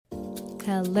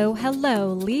Hello,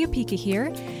 hello, Leah Pika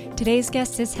here. Today's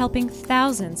guest is helping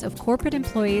thousands of corporate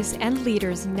employees and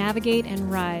leaders navigate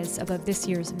and rise above this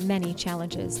year's many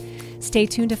challenges. Stay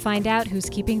tuned to find out who's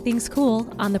keeping things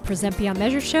cool on the Present Beyond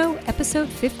Measure Show, episode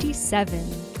 57.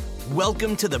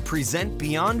 Welcome to the Present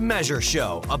Beyond Measure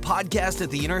Show, a podcast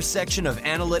at the intersection of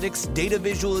analytics, data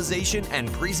visualization,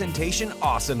 and presentation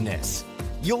awesomeness.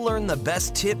 You'll learn the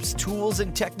best tips, tools,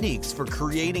 and techniques for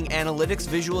creating analytics,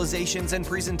 visualizations, and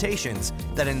presentations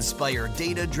that inspire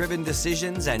data-driven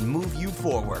decisions and move you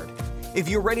forward. If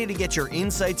you're ready to get your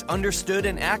insights understood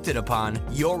and acted upon,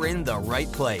 you're in the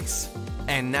right place.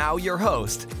 And now your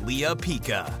host, Leah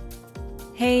Pika.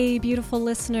 Hey, beautiful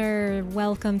listener.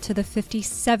 Welcome to the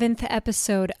 57th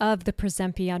episode of the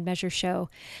Present Beyond Measure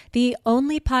Show, the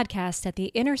only podcast at the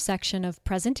intersection of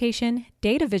presentation,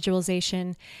 data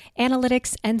visualization,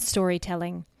 analytics, and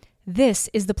storytelling.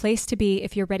 This is the place to be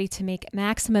if you're ready to make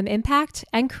maximum impact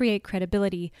and create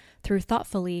credibility through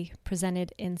thoughtfully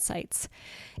presented insights.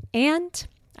 And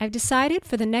I've decided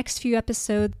for the next few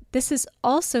episodes, this is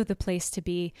also the place to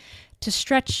be to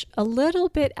stretch a little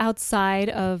bit outside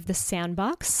of the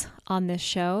sandbox on this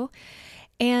show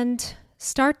and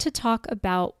start to talk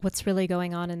about what's really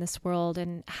going on in this world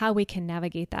and how we can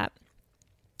navigate that.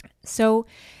 So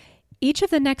each of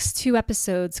the next two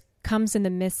episodes comes in the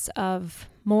midst of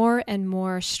more and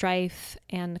more strife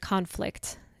and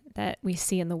conflict that we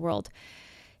see in the world.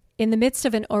 In the midst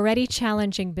of an already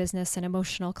challenging business and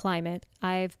emotional climate,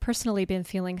 I've personally been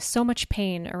feeling so much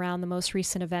pain around the most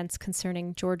recent events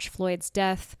concerning George Floyd's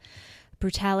death,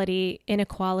 brutality,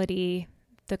 inequality,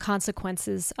 the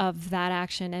consequences of that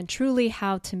action, and truly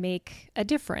how to make a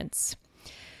difference.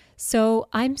 So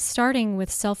I'm starting with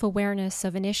self-awareness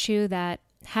of an issue that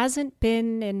hasn't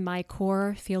been in my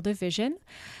core field of vision,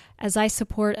 as I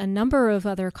support a number of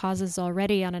other causes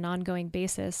already on an ongoing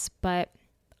basis, but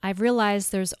I've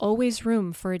realized there's always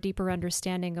room for a deeper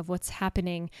understanding of what's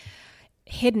happening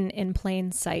hidden in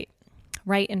plain sight,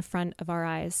 right in front of our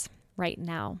eyes, right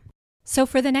now. So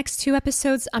for the next two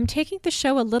episodes, I'm taking the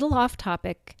show a little off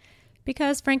topic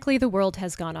because, frankly, the world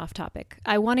has gone off topic.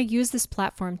 I want to use this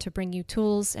platform to bring you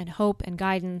tools and hope and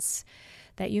guidance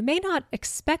that you may not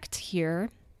expect here,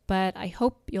 but I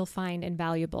hope you'll find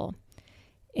invaluable.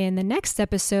 In the next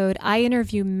episode, I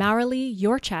interview Marilee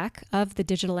Yorchak of the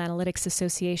Digital Analytics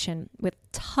Association with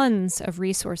tons of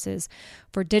resources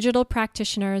for digital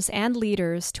practitioners and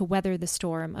leaders to weather the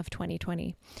storm of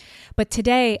 2020. But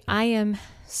today, I am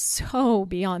so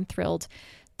beyond thrilled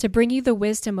to bring you the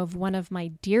wisdom of one of my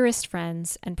dearest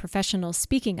friends and professional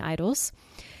speaking idols.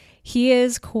 He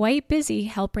is quite busy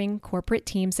helping corporate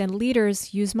teams and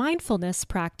leaders use mindfulness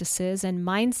practices and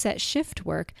mindset shift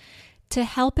work to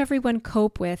help everyone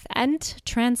cope with and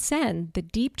transcend the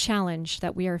deep challenge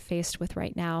that we are faced with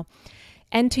right now,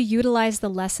 and to utilize the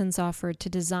lessons offered to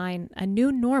design a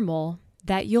new normal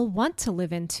that you'll want to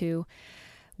live into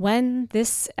when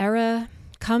this era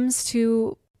comes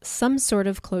to some sort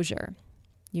of closure.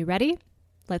 You ready?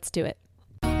 Let's do it.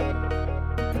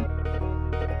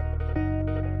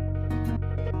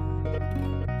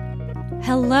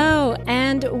 Hello,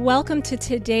 and welcome to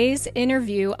today's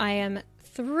interview. I am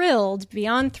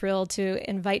beyond thrilled to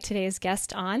invite today's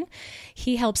guest on.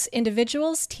 He helps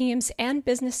individuals, teams, and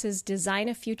businesses design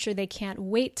a future they can't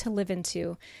wait to live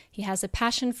into. He has a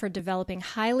passion for developing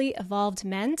highly evolved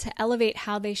men to elevate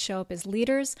how they show up as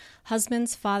leaders,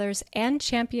 husbands, fathers, and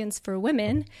champions for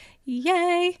women.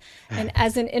 Yay! And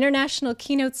as an international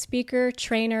keynote speaker,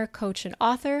 trainer, coach, and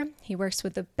author, he works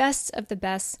with the best of the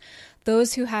best,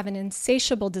 those who have an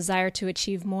insatiable desire to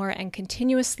achieve more and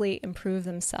continuously improve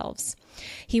themselves.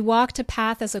 He walked a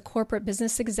path as a corporate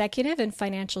business executive in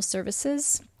financial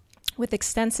services with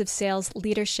extensive sales,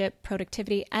 leadership,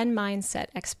 productivity, and mindset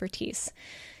expertise.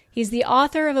 He's the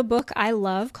author of a book I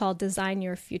love called Design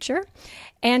Your Future,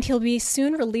 and he'll be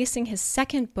soon releasing his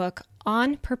second book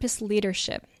on purpose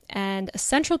leadership. And a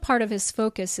central part of his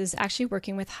focus is actually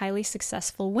working with highly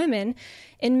successful women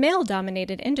in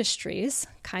male-dominated industries,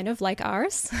 kind of like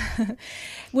ours,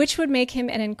 which would make him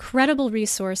an incredible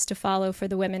resource to follow for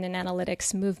the women in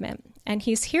analytics movement. And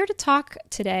he's here to talk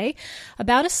today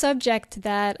about a subject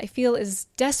that I feel is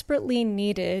desperately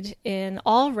needed in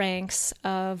all ranks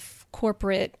of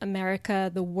corporate America,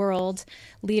 the world,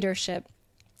 leadership.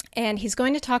 And he's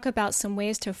going to talk about some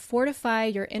ways to fortify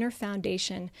your inner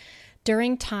foundation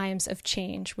during times of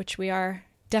change, which we are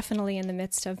definitely in the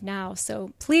midst of now.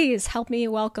 So please help me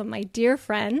welcome my dear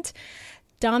friend,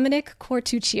 Dominick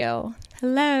Quartuccio.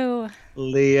 Hello.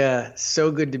 Leah, so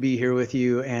good to be here with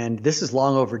you. And this is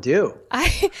long overdue.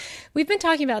 We've been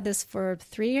talking about this for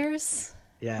 3 years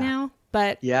now,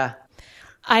 but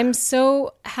I'm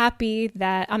so happy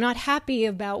that I'm not happy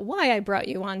about why I brought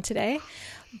you on today,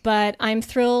 but I'm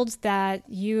thrilled that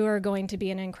you are going to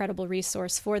be an incredible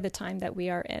resource for the time that we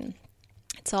are in.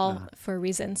 It's all for a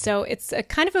reason. So it's a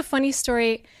kind of a funny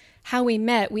story how we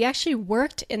met. We actually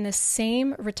worked in the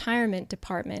same retirement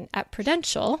department at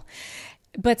Prudential,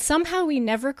 but somehow we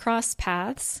never crossed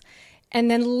paths.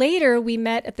 And then later we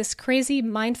met at this crazy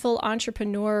mindful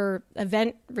entrepreneur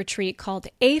event retreat called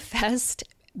A-Fest,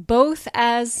 both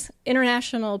as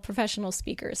international professional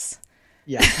speakers.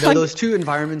 Yeah, no, those two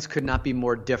environments could not be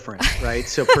more different, right?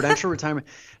 So Prudential Retirement.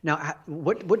 Now,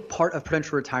 what part of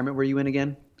Prudential Retirement were you in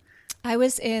again? I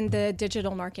was in the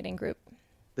digital marketing group.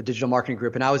 The digital marketing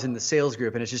group, and I was in the sales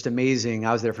group, and it's just amazing.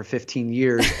 I was there for 15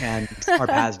 years, and our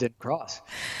paths didn't cross.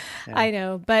 Yeah. I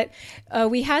know, but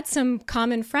we had some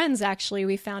common friends, actually,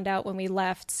 we found out when we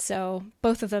left. So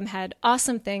both of them had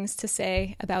awesome things to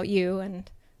say about you,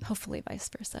 and hopefully vice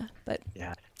versa. But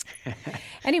yeah.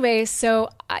 Anyway, so,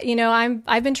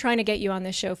 I've been trying to get you on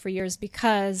this show for years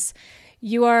because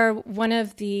you are one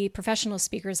of the professional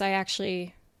speakers I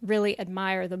actually really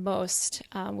admire the most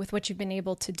with what you've been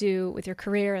able to do with your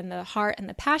career and the heart and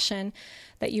the passion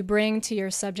that you bring to your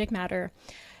subject matter.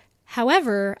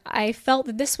 However, I felt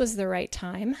that this was the right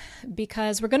time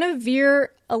because we're going to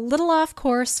veer a little off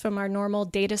course from our normal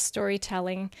data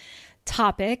storytelling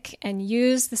topic and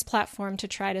use this platform to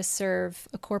try to serve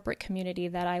a corporate community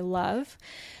that I love.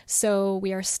 So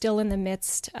we are still in the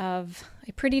midst of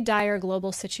a pretty dire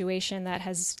global situation that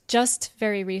has just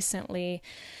very recently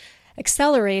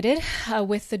accelerated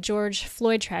with the George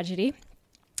Floyd tragedy.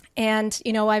 And,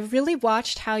 I've really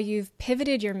watched how you've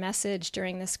pivoted your message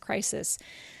during this crisis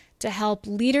to help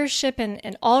leadership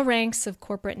and all ranks of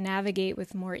corporate navigate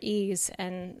with more ease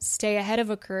and stay ahead of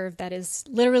a curve that is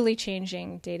literally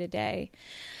changing day to day.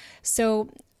 So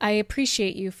I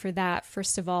appreciate you for that,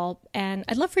 first of all. And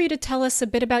I'd love for you to tell us a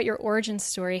bit about your origin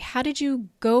story. How did you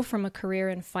go from a career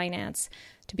in finance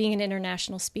to being an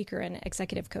international speaker and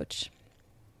executive coach?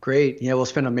 Great. Yeah, we'll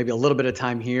spend maybe a little bit of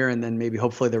time here and then maybe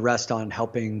hopefully the rest on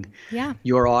helping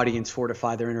your audience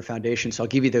fortify their inner foundation. So I'll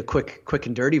give you the quick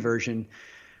and dirty version.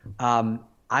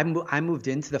 I moved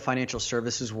into the financial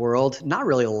services world, not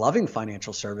really loving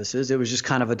financial services. It was just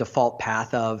kind of a default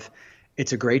path of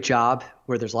it's a great job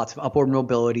where there's lots of upward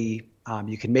mobility.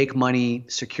 You can make money,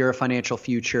 secure a financial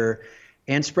future,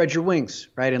 and spread your wings,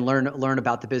 right? And learn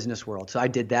about the business world. So I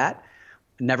did that.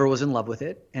 Never was in love with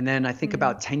it. And then I think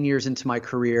about 10 years into my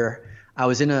career, I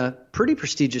was in a pretty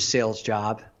prestigious sales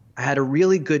job. I had a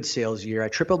really good sales year. I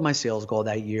tripled my sales goal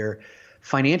that year,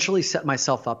 financially set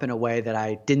myself up in a way that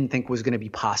I didn't think was going to be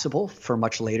possible for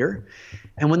much later.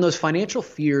 And when those financial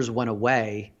fears went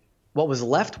away, what was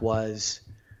left was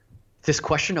this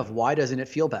question of why doesn't it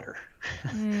feel better?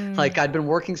 Like I'd been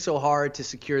working so hard to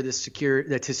secure this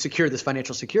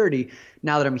financial security.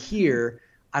 Now that I'm here,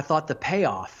 I thought the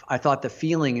payoff, I thought the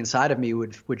feeling inside of me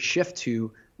would shift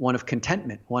to one of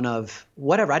contentment, one of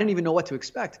whatever. I didn't even know what to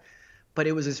expect, but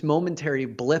it was this momentary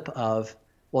blip of,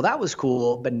 well, that was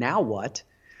cool, but now what?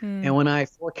 And when I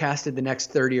forecasted the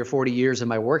next 30 or 40 years of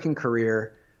my working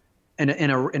career in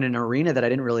an arena that I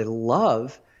didn't really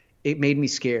love, it made me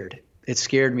scared. It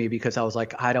scared me because I was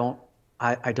like, I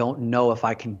don't know if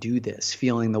I can do this,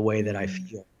 feeling the way that I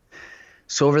feel.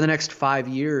 So over the next 5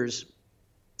 years,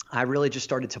 I really just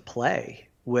started to play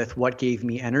with what gave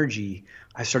me energy.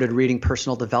 I started reading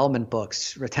personal development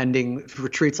books, attending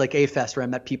retreats like A-Fest where I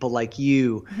met people like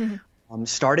you,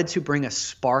 started to bring a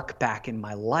spark back in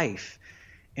my life.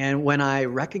 And when I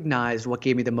recognized what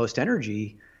gave me the most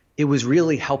energy, it was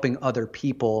really helping other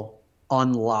people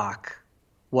unlock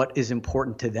what is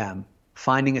important to them,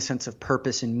 finding a sense of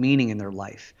purpose and meaning in their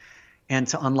life, and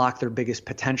to unlock their biggest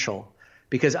potential.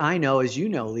 Because I know, as you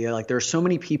know, Leah, like there are so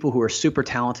many people who are super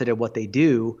talented at what they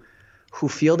do who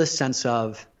feel this sense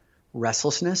of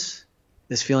restlessness,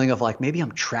 this feeling of like, maybe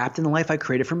I'm trapped in the life I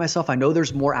created for myself. I know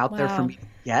there's more out there for me to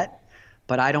get,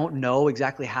 but I don't know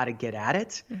exactly how to get at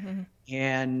it.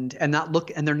 And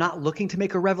they're not looking to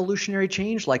make a revolutionary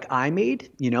change like I made,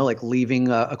 like leaving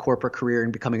a corporate career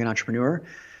and becoming an entrepreneur.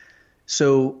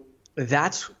 So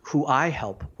that's who I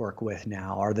help work with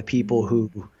now, are the people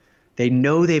who they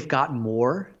know they've got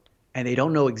more and they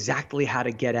don't know exactly how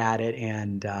to get at it,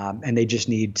 and they just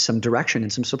need some direction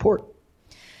and some support.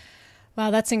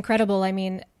 Wow, that's incredible. I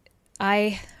mean,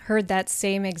 I heard that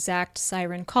same exact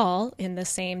siren call in the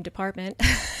same department.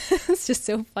 It's just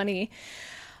so funny.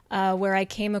 Where I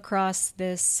came across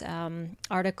this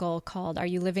article called "Are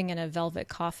You Living in a Velvet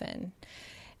Coffin?"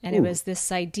 And it was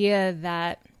this idea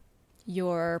that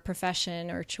your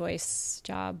profession or choice,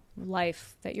 job,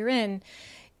 life that you're in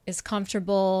is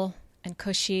comfortable and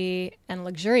cushy and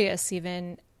luxurious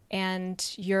even,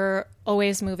 and you're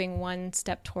always moving one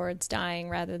step towards dying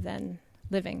rather than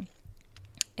living.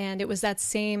 And it was that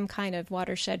same kind of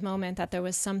watershed moment that there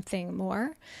was something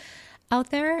more out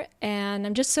there. And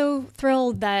I'm just so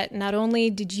thrilled that not only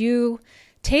did you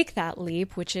take that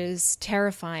leap, which is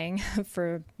terrifying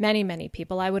for many, many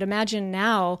people. I would imagine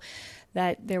now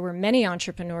that there were many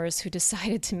entrepreneurs who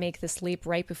decided to make this leap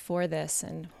right before this.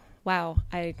 And wow,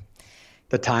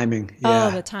 the timing. Yeah.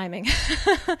 Oh, the timing.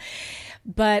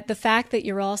 But the fact that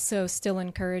you're also still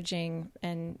encouraging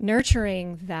and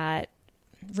nurturing that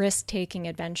risk-taking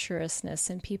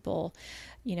adventurousness in people,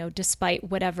 despite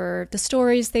whatever the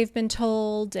stories they've been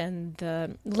told and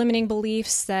the limiting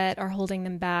beliefs that are holding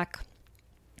them back.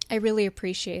 I really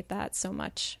appreciate that so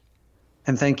much.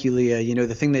 And thank you, Leah.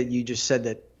 The thing that you just said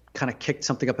that kind of kicked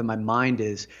something up in my mind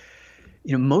is,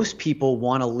 most people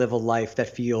want to live a life that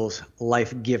feels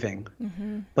life-giving,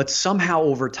 but somehow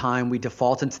over time we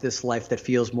default into this life that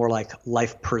feels more like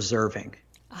life-preserving.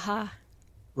 Aha.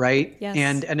 Right? Yes.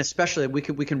 And especially we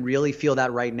can really feel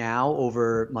that right now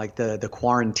over like the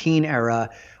quarantine era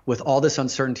with all this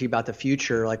uncertainty about the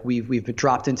future. Like we've been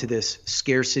dropped into this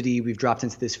scarcity, we've dropped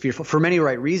into this fearful for many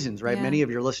right reasons, right? Yeah. Many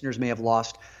of your listeners may have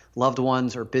lost loved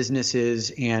ones or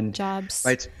businesses and jobs.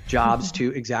 Right? Jobs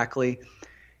too, exactly.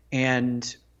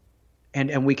 And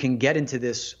we can get into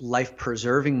this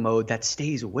life-preserving mode that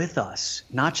stays with us,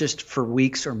 not just for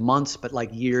weeks or months, but like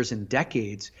years and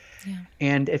decades. Yeah.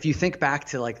 And if you think back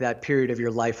to like that period of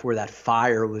your life where that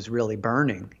fire was really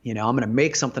burning, I'm going to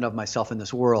make something of myself in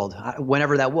this world,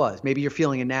 whenever that was. Maybe you're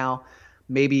feeling it now.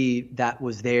 Maybe that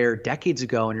was there decades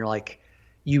ago and you're like,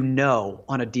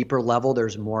 on a deeper level,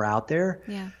 there's more out there.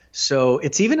 Yeah. So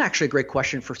it's even actually a great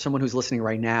question for someone who's listening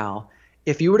right now.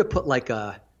 If you were to put like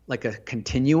a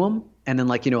continuum and then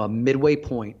a midway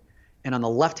point, and on the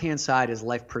left-hand side is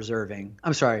life-preserving.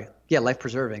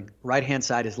 Life-preserving. Right-hand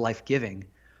side is life-giving.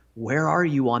 Where are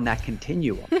you on that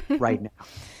continuum right now?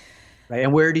 Right?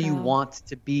 And where do you want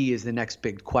to be is the next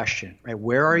big question, right?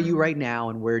 Where are you right now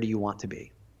and where do you want to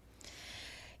be?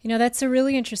 That's a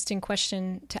really interesting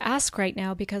question to ask right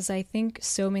now because I think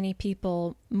so many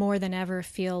people more than ever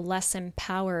feel less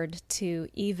empowered to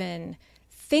even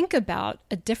think about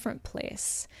a different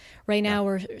place. Right now,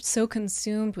 we're so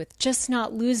consumed with just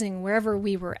not losing wherever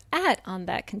we were at on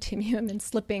that continuum and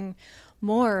slipping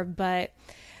more. But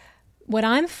what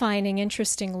I'm finding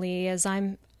interestingly is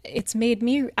it's made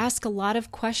me ask a lot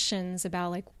of questions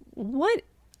about like, what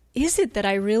is it that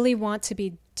I really want to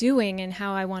be doing and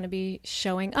how I want to be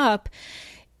showing up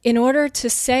in order to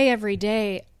say every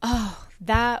day, oh,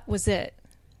 that was it.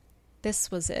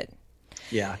 This was it.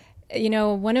 Yeah.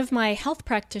 One of my health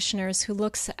practitioners who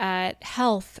looks at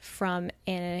health from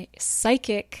a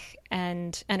psychic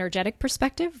and energetic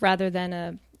perspective rather than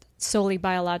a solely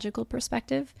biological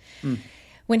perspective,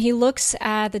 when he looks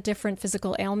at the different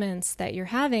physical ailments that you're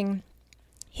having,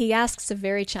 he asks a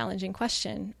very challenging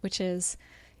question, which is,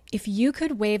 if you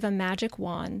could wave a magic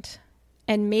wand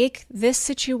and make this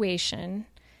situation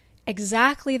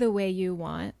exactly the way you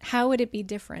want, how would it be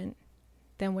different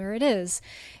than where it is?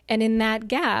 And in that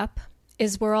gap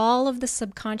is where all of the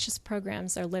subconscious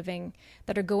programs are living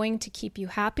that are going to keep you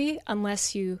happy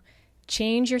unless you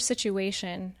change your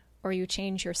situation or you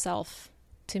change yourself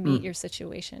to meet your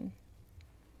situation.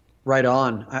 Right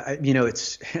on.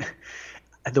 It's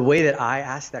the way that I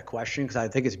ask that question, because I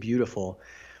think it's beautiful,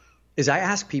 is I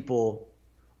ask people,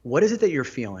 what is it that you're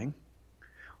feeling?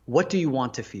 What do you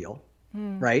want to feel?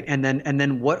 Right. And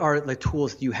then what are the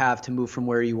tools that you have to move from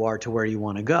where you are to where you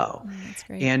want to go? That's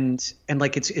great. And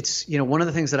like, it's, one of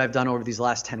the things that I've done over these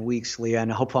last 10 weeks, Leah,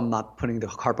 and I hope I'm not putting the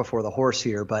cart before the horse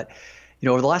here, but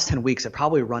over the last 10 weeks, I've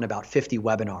probably run about 50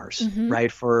 webinars,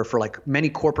 right? For like many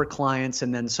corporate clients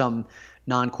and then some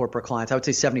non-corporate clients. I would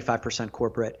say 75%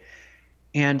 corporate.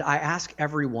 And I ask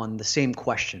everyone the same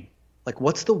question, like,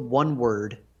 what's the one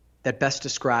word that best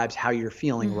describes how you're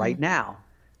feeling right now?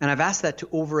 And I've asked that to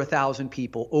over 1,000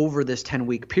 people over this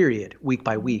 10-week period, week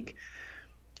by week.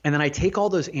 And then I take all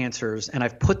those answers and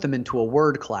I've put them into a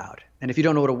word cloud. And if you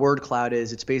don't know what a word cloud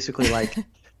is, it's basically like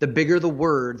the bigger the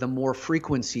word, the more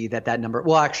frequency that number.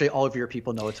 Well, actually, all of your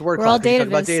people know it's a word we're cloud. All data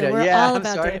about data. So we're yeah, all I'm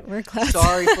about sorry. Data. Word clouds.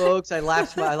 Sorry, folks. I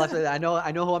laughed. I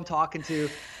know who I'm talking to.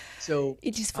 So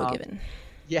it is forgiven.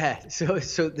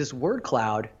 So this word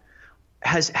cloud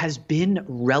has been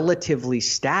relatively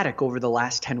static over the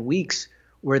last 10 weeks,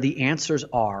 where the answers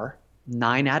are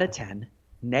 9 out of 10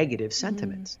 negative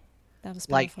sentiments. That was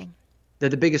powerful.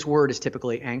 Like the biggest word is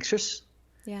typically anxious,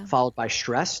 followed by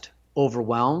stressed,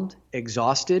 overwhelmed,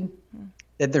 exhausted.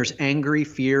 Then there's angry,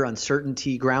 fear,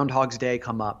 uncertainty, Groundhog's Day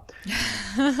come up.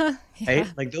 Yeah.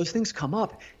 Right? Like those things come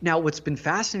up. Now, what's been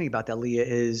fascinating about that, Leah,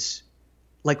 is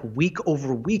like week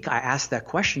over week, I ask that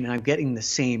question and I'm getting the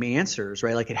same answers,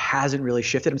 right? Like it hasn't really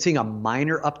shifted. I'm seeing a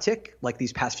minor uptick like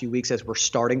these past few weeks as we're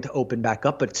starting to open back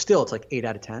up, but still it's like 8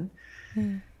 out of 10.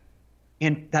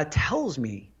 And that tells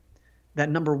me that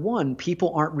number one,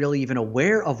 people aren't really even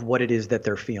aware of what it is that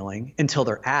they're feeling until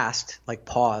they're asked, like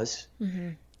pause.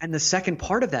 And the second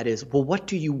part of that is, well, what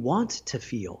do you want to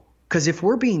feel? Because if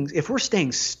we're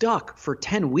staying stuck for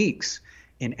 10 weeks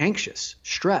in anxious,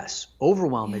 stress,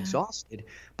 overwhelmed, exhausted,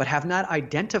 but have not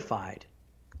identified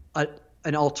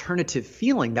an alternative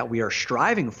feeling that we are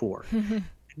striving for, and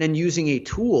then using a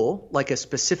tool, like a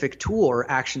specific tool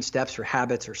or action steps or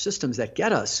habits or systems that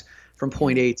get us from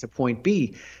point A to point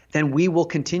B, then we will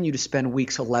continue to spend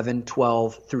weeks 11,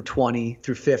 12 through 20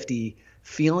 through 50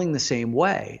 feeling the same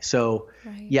way. So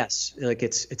yes, like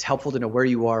it's helpful to know where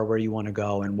you are, where you want to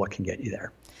go, and what can get you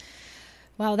there.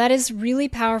 Wow, that is really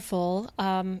powerful,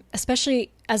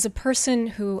 especially as a person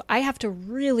who I have to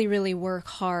really, really work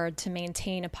hard to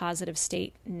maintain a positive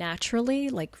state naturally,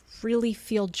 like really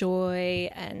feel joy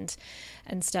and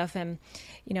stuff. And,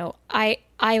 you know, I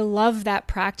love that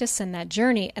practice and that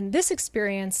journey. And this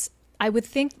experience, I would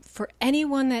think for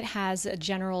anyone that has a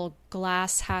general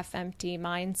glass half empty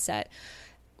mindset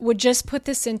would just put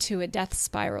this into a death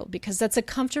spiral, because that's a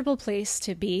comfortable place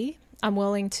to be. I'm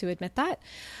willing to admit that.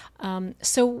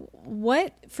 So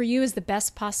what for you is the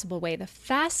best possible way, the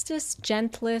fastest,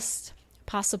 gentlest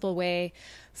possible way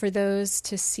for those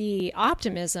to see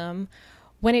optimism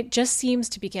when it just seems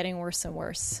to be getting worse and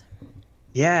worse?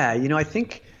 Yeah, you know, I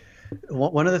think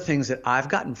one of the things that I've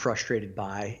gotten frustrated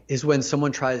by is when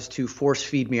someone tries to force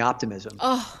feed me optimism,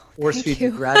 force feed me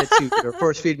gratitude, or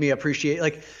force feed me appreciate,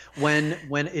 like when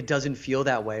it doesn't feel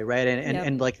that way, right?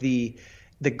 And like the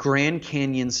Grand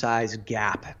Canyon size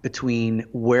gap between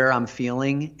where I'm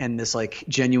feeling and this like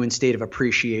genuine state of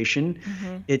appreciation,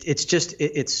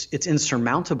 it's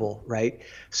insurmountable, right?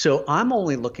 So I'm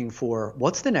only looking for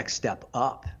what's the next step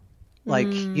up. Like,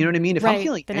 you know what I mean? If I'm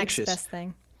feeling anxious, next best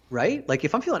thing. Right? Like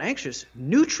if I'm feeling anxious,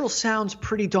 neutral sounds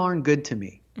pretty darn good to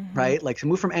me, right? Like to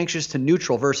move from anxious to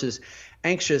neutral versus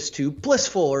anxious to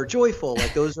blissful or joyful,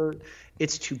 like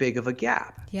it's too big of a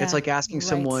gap. Yeah, it's like asking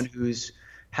someone who's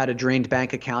had a drained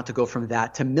bank account to go from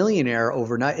that to millionaire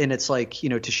overnight. And it's like, you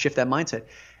know, to shift that mindset.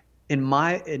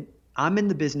 I'm in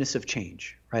the business of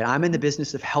change, right? I'm in the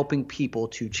business of helping people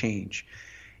to change.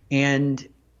 And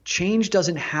change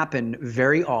doesn't happen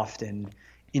very often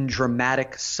in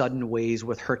dramatic, sudden ways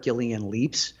with Herculean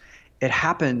leaps. It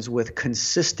happens with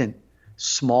consistent,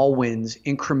 small wins,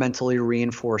 incrementally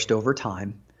reinforced over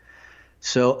time.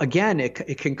 So again,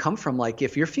 it can come from like,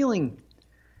 if you're feeling,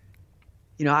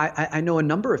 you know, I know a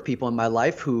number of people in my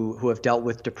life who have dealt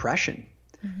with depression.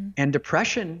 And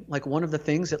depression, like one of the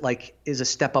things that like is a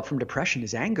step up from depression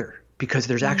is anger, because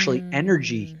there's actually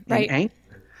energy in anger.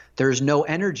 There's no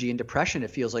energy in depression.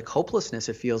 It feels like hopelessness.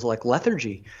 It feels like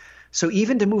lethargy. So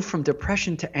even to move from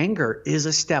depression to anger is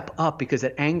a step up, because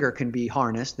that anger can be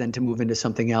harnessed then to move into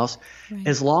something else.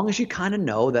 As long as you kind of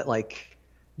know that like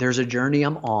there's a journey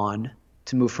I'm on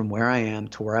to move from where I am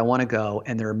to where I want to go,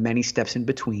 and there are many steps in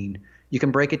between, you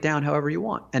can break it down however you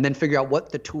want and then figure out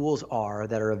what the tools are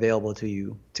that are available to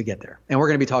you to get there. And we're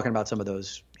going to be talking about some of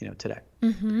those, you know, today.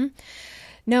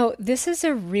 No, this is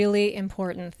a really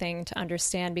important thing to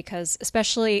understand, because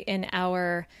especially in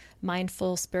our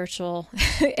mindful, spiritual,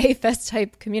 AFES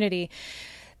type community,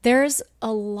 there's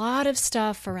a lot of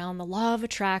stuff around the law of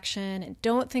attraction and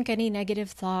don't think any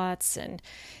negative thoughts, and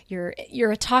you're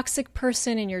a toxic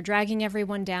person and you're dragging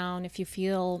everyone down if you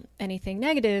feel anything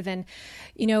negative. And,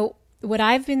 you know, what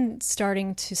I've been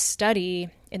starting to study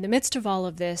in the midst of all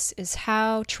of this is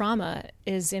how trauma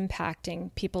is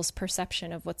impacting people's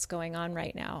perception of what's going on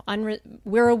right now.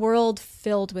 We're a world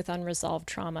filled with unresolved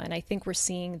trauma, and I think we're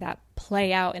seeing that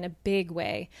play out in a big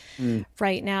way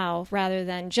right now, rather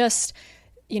than just,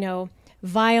 you know,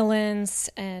 violence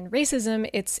and racism.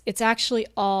 It's actually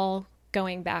all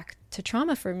going back to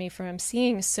trauma for me, from what I'm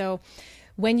seeing. So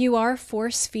when you are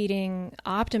force-feeding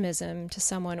optimism to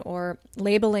someone or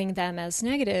labeling them as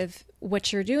negative,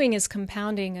 what you're doing is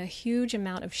compounding a huge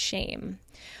amount of shame.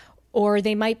 Or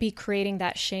they might be creating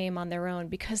that shame on their own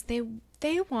because they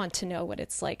want to know what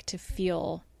it's like to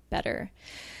feel better.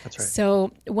 That's right.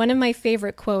 So one of my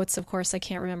favorite quotes, of course, I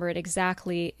can't remember it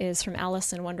exactly, is from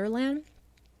Alice in Wonderland.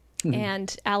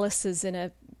 And Alice is in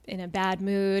a bad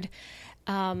mood.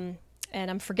 and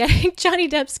I'm forgetting Johnny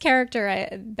Depp's character.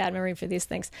 Bad memory for these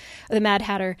things. The Mad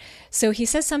Hatter. So he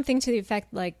says something to the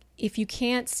effect like, if you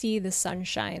can't see the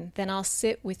sunshine, then I'll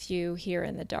sit with you here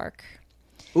in the dark.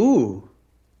 Ooh.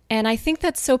 And I think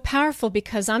that's so powerful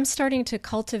because I'm starting to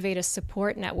cultivate a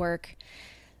support network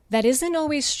that isn't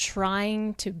always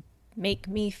trying to make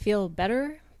me feel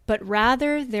better, but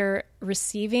rather they're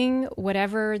receiving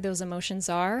whatever those emotions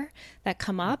are that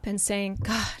come up and saying,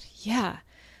 God, yeah,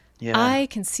 I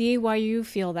can see why you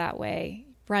feel that way.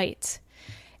 Right.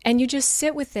 And you just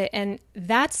sit with it. And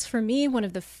that's, for me, one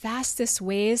of the fastest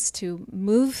ways to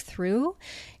move through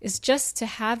is just to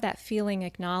have that feeling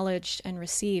acknowledged and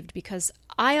received, because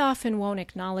I often won't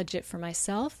acknowledge it for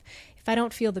myself if I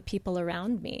don't feel the people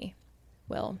around me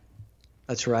will.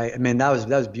 That's right. I mean, that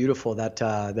was beautiful. Like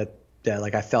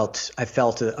I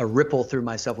felt a ripple through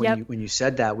myself when you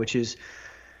said that, which is,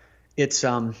 it's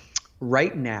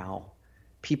right now,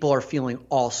 people are feeling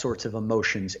all sorts of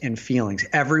emotions and feelings.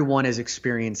 Everyone is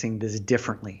experiencing this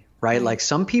differently, right? Like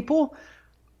some people,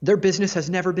 their business has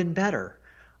never been better.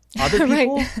 Other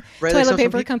people, right? Toilet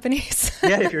paper companies.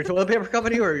 Yeah, if you're a toilet paper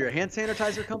company or you're a hand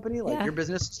sanitizer company, like your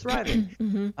business is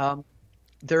thriving.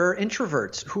 There are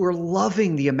introverts who are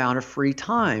loving the amount of free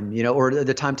time, or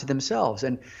the time to themselves.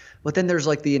 But then there's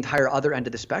like the entire other end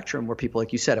of the spectrum where people,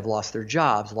 like you said, have lost their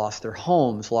jobs, lost their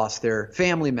homes, lost their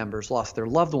family members, lost their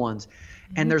loved ones.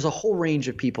 And there's a whole range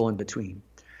of people in between.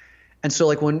 And so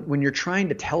like when you're trying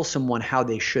to tell someone how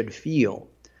they should feel,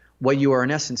 what you are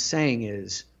in essence saying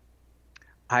is,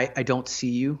 I don't see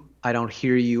you, I don't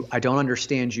hear you, I don't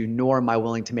understand you, nor am I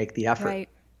willing to make the effort.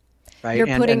 Right? You're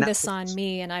putting this on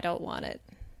me and I don't want it.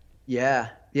 Yeah.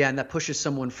 And that pushes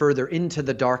someone further into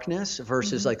the darkness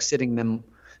versus like sitting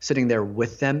there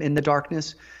with them in the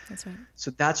darkness. That's right.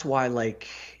 So that's why, like,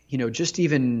 just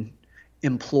even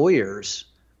employers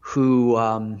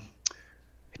who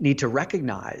need to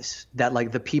recognize that,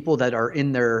 like, the people that are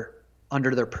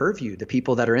under their purview, the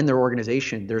people that are in their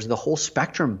organization, there's the whole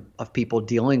spectrum of people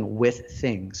dealing with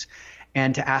things.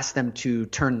 And to ask them to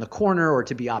turn the corner or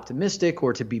to be optimistic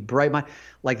or to be bright,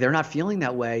 like they're not feeling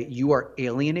that way, you are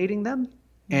alienating them.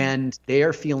 And they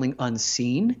are feeling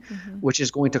unseen, which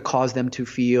is going to cause them to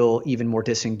feel even more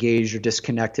disengaged or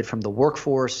disconnected from the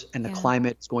workforce. And the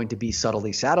climate is going to be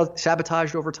subtly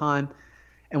sabotaged over time.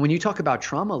 And when you talk about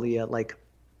trauma, Leah, like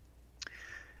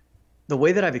the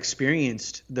way that I've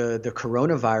experienced the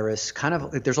coronavirus, kind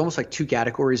of like there's almost like two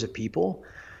categories of people.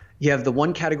 You have the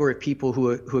one category of people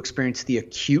who experience the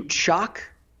acute shock,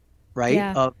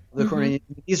 right? Of the corona.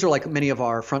 These are like many of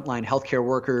our frontline healthcare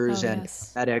workers and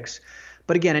medics.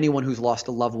 But again, anyone who's lost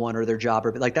a loved one or their job,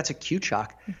 or like that's acute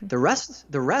shock. The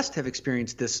rest have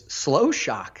experienced this slow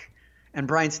shock. And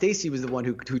Brian Stacy was the one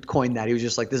who coined that. He was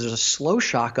just like, this is a slow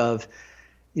shock of,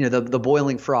 the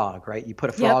boiling frog, right? You put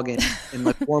a frog in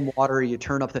like warm water, you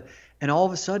turn up and all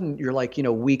of a sudden you're like,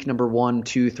 week number 1,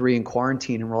 2, 3 in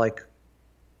quarantine. And we're like,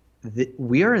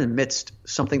 we are in the midst of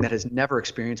something that has never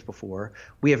experienced before.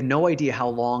 We have no idea how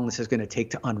long this is going to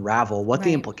take to unravel, what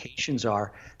the implications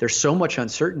are. There's so much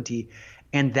uncertainty.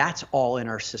 And that's all in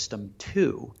our system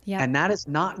too. And that is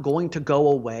not going to go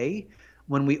away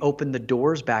when we open the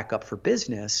doors back up for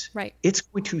business. It's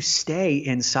going to stay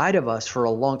inside of us for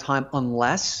a long time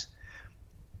unless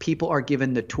people are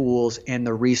given the tools and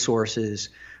the resources,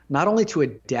 not only to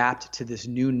adapt to this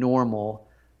new normal,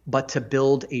 but to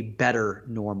build a better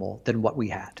normal than what we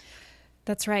had.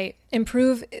 That's right.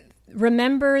 Improve.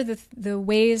 Remember the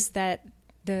ways that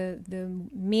the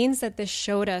means that this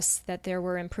showed us that there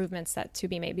were improvements that to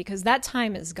be made, because that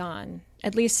time is gone,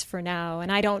 at least for now.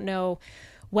 And I don't know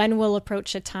when we'll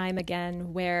approach a time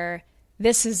again where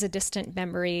this is a distant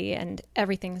memory and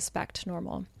everything's back to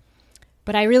normal.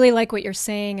 But I really like what you're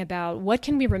saying about what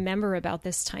can we remember about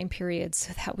this time period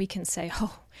so that we can say,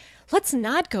 oh, let's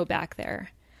not go back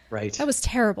there. Right. That was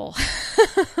terrible.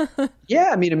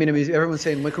 I mean, everyone's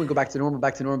saying, when can we go back to normal,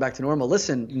 back to normal, back to normal?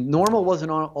 Listen, normal wasn't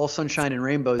all sunshine and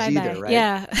rainbows either, right?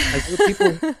 Yeah.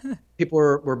 Like, people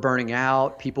were burning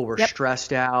out. People were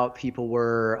stressed out. People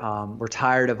were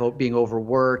tired of being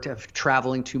overworked, of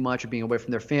traveling too much, of being away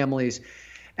from their families.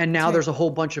 And now there's a whole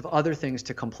bunch of other things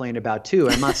to complain about too.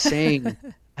 And I'm not saying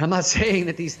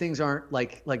that these things aren't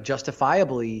like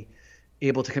justifiably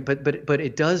able to, but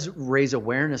it does raise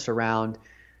awareness around,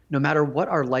 no matter what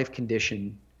our life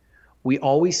condition, we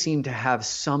always seem to have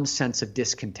some sense of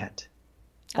discontent,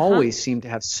 always seem to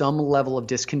have some level of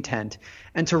discontent.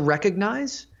 And to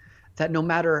recognize that no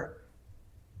matter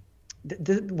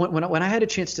when I had a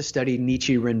chance to study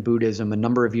Nichiren Buddhism a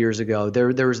number of years ago,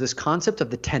 there was this concept of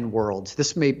the 10 worlds.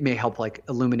 This may help like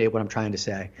illuminate what I'm trying to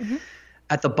say.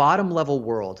 At the bottom level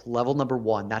world, level number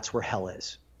 1, that's where hell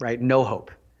is. right? No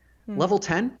hope. Level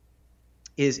 10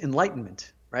 is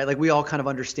enlightenment, right? Like we all kind of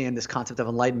understand this concept of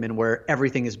enlightenment where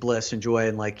everything is bliss and joy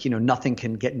and like, nothing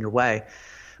can get in your way.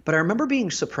 But I remember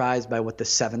being surprised by what the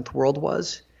seventh world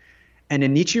was. And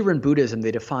in Nichiren Buddhism,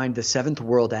 they defined the seventh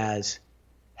world as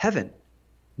heaven,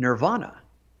 nirvana.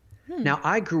 Now,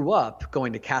 I grew up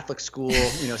going to Catholic school,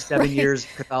 7 years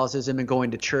of Catholicism and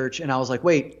going to church. And I was like,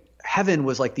 wait, heaven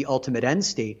was like the ultimate end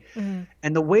state.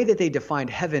 And the way that they defined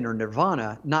heaven or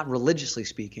nirvana, not religiously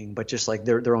speaking, but just like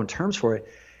their own terms for it,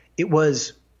 it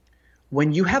was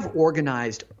when you have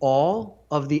organized all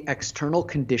of the external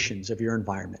conditions of your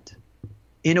environment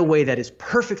in a way that is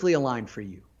perfectly aligned for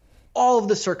you. All of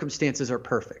the circumstances are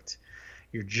perfect.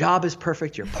 Your job is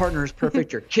perfect. Your partner is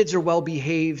perfect. Your kids are well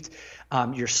behaved.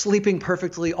 You're sleeping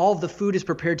perfectly. All of the food is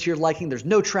prepared to your liking. There's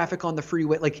no traffic on the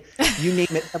freeway. Like you name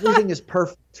it, everything is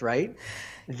perfect, right?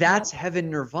 That's heaven,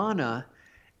 nirvana.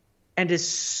 And as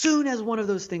soon as one of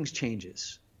those things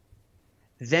changes,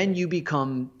 then you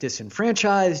become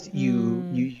disenfranchised.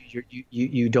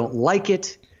 You don't like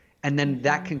it, and then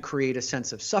that can create a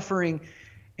sense of suffering.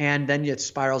 And then it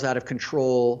spirals out of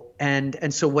control.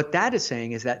 And so what that is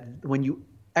saying is that when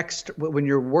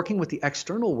you're working with the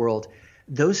external world,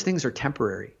 those things are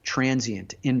temporary,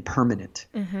 transient, impermanent.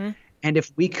 And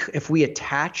if we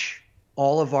attach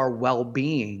all of our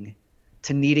well-being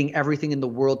to needing everything in the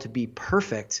world to be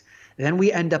perfect, then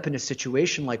we end up in a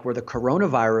situation like where the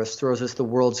coronavirus throws us the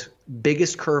world's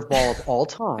biggest curveball of all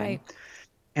time. Right.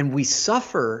 And we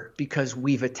suffer because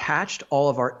we've attached all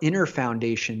of our inner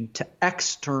foundation to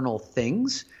external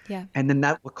things. Yeah. And then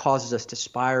that what causes us to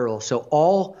spiral.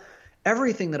 So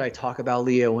everything that I talk about,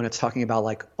 Leah, when it's talking about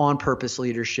like on purpose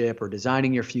leadership or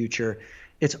designing your future,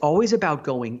 it's always about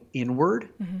going inward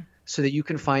so that you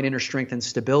can find inner strength and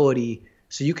stability.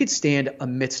 So you could stand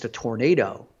amidst a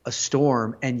tornado, a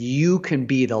storm, and you can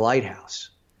be the lighthouse.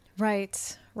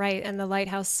 Right. And the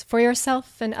lighthouse for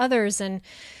yourself and others. And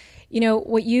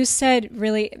what you said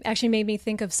really actually made me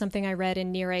think of something I read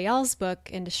in Nir Eyal's book,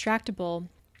 Indistractable,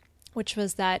 which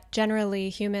was that generally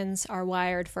humans are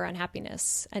wired for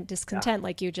unhappiness and discontent,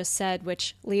 like you just said,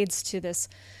 which leads to this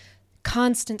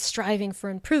constant striving for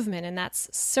improvement. And that's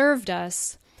served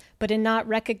us. But in not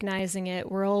recognizing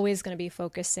it, we're always going to be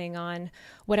focusing on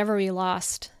whatever we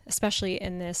lost, especially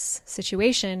in this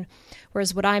situation.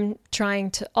 Whereas what I'm trying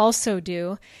to also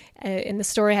do in the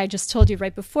story I just told you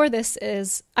right before this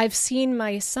is I've seen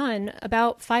my son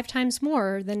about 5 times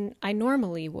more than I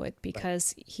normally would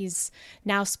because he's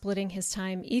now splitting his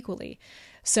time equally.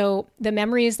 So the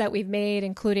memories that we've made,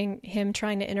 including him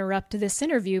trying to interrupt this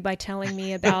interview by telling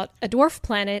me about a dwarf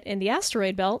planet in the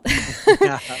asteroid belt,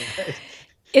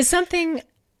 is something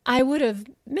I would have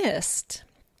missed.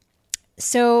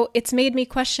 So it's made me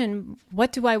question,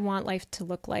 what do I want life to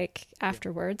look like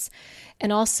afterwards?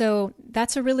 And also,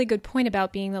 that's a really good point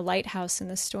about being the lighthouse in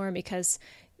the storm, because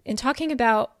in talking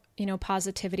about,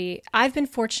 positivity, I've been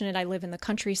fortunate. I live in the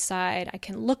countryside. I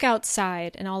can look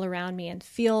outside and all around me and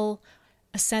feel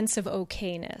a sense of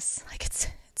okayness. Like it's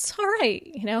all right,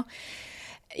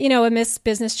 amidst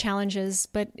business challenges,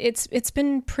 but it's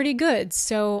been pretty good.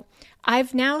 So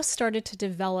I've now started to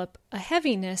develop a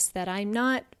heaviness that I'm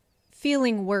not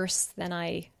feeling worse than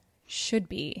I should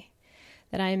be,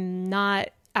 that I'm not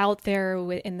out there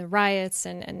in the riots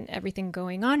and everything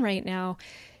going on right now.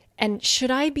 And should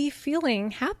I be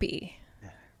feeling happy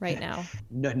right now?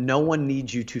 No one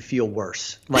needs you to feel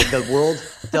worse. Like the world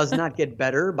does not get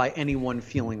better by anyone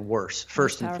feeling worse,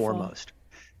 first and foremost.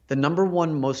 The number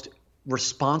one most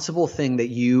responsible thing that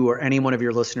you or any one of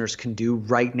your listeners can do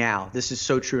right now, this is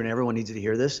so true and everyone needs to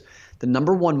hear this, the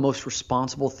number one most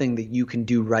responsible thing that you can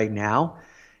do right now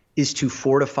is to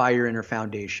fortify your inner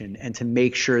foundation and to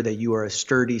make sure that you are a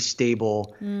sturdy,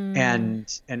 stable, and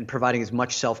providing as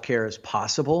much self-care as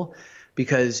possible,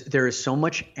 because there is so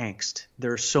much angst,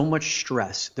 there is so much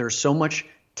stress, there's so much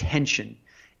tension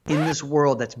in this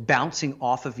world that's bouncing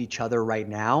off of each other right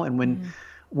now. And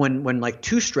when like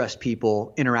 2 stressed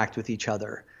people interact with each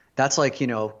other, that's like,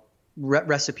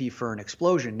 recipe for an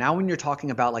explosion. Now, when you're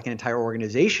talking about like an entire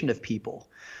organization of people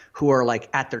who are like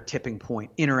at their tipping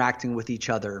point, interacting with each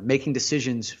other, making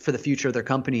decisions for the future of their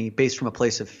company based from a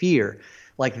place of fear,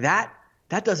 like that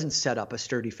doesn't set up a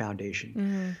sturdy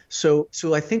foundation. So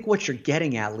I think what you're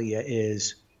getting at, Leah,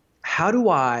 is how do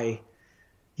I,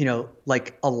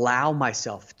 like allow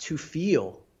myself to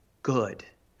feel good,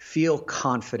 feel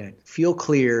confident, feel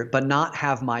clear, but not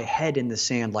have my head in the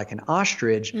sand like an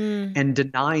ostrich and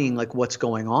denying like what's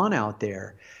going on out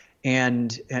there.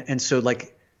 And so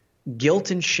like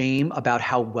guilt and shame about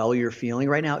how well you're feeling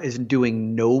right now is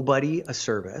doing nobody a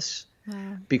service.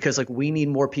 Wow. Because like we need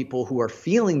more people who are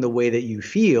feeling the way that you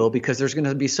feel, because there's going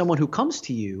to be someone who comes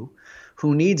to you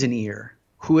who needs an ear,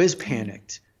 who is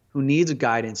panicked, who needs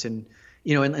guidance. And,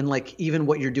 you know, and like even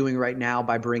what you're doing right now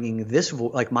by bringing this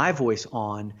like my voice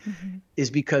on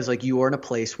is because like you are in a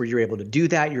place where you're able to do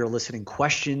that. You're eliciting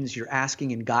questions, you're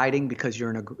asking and guiding because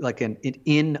you're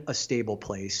in a stable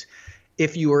place.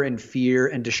 If you are in fear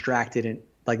and distracted, and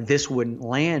like this wouldn't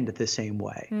land the same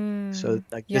way. So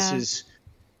like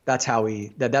that's how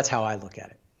I look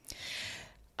at it.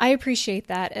 I appreciate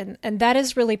that. And that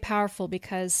is really powerful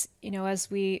because, you know, as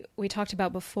we talked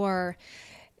about before,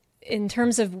 in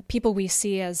terms of people we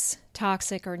see as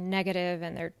toxic or negative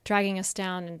and they're dragging us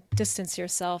down and distance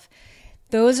yourself,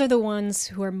 those are the ones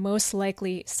who are most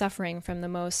likely suffering from the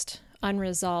most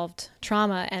unresolved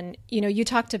trauma. And, you know, you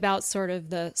talked about sort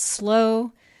of the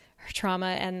slow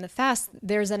trauma and the fast.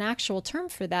 There's an actual term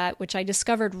for that, which I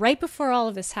discovered right before all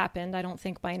of this happened, I don't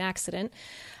think by an accident,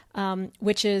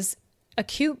 which is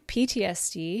acute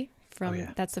PTSD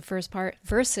that's the first part,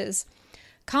 versus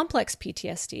complex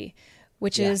PTSD,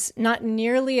 which is not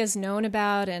nearly as known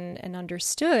about and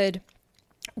understood,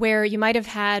 where you might have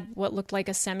had what looked like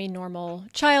a semi-normal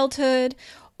childhood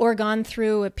or gone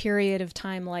through a period of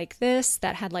time like this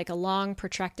that had like a long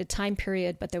protracted time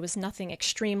period, but there was nothing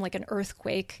extreme like an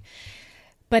earthquake,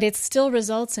 but it still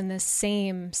results in the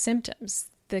same symptoms.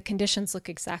 The conditions look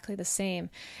exactly the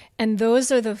same. And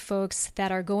those are the folks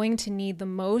that are going to need the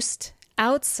most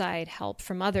outside help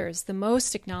from others, the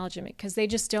most acknowledgement, because they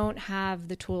just don't have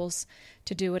the tools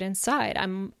to do it inside.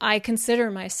 I consider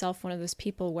myself one of those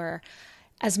people where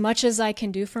as much as I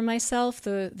can do for myself,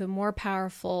 the more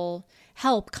powerful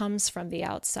help comes from the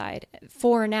outside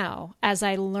for now, as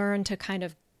I learn to kind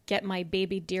of get my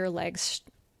baby deer legs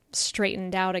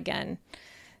straightened out again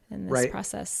in this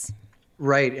process.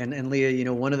 Right. And Leah, you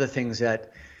know, one of the things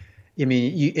that, I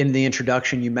mean, in the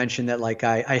introduction, you mentioned that like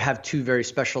I have two very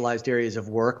specialized areas of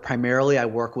work. Primarily, I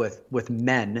work with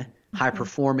men, high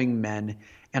performing men.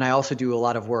 And I also do a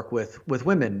lot of work with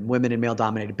women in male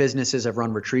dominated businesses. I've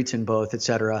run retreats in both, et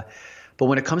cetera. But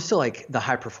when it comes to like the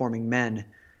high performing men,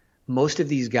 most of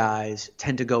these guys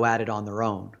tend to go at it on their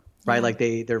own, right? Like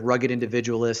they're rugged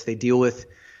individualists. They deal with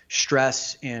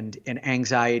stress and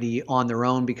anxiety on their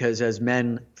own, because as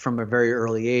men from a very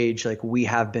early age, like we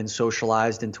have been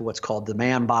socialized into what's called the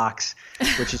man box,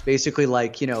 which is basically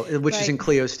like, you know, which is in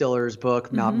Cleo Stiller's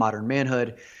book, Modern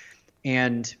Manhood.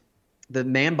 And the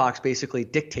man box basically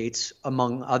dictates,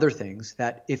 among other things,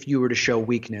 that if you were to show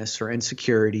weakness or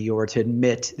insecurity or to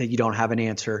admit that you don't have an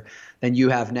answer, then you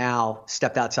have now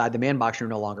stepped outside the man box. You're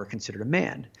no longer considered a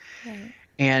man. Right.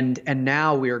 And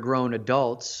now we are grown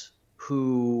adults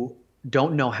who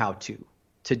don't know how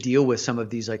to deal with some of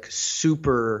these like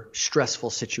super stressful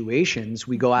situations.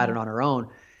 We go at it on our own,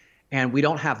 and we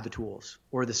don't have the tools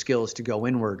or the skills to go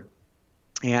inward.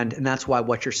 And that's why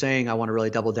what you're saying, I want to really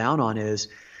double down on, is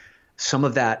some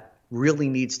of that really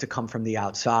needs to come from the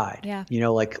outside. Yeah. You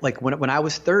know, like when I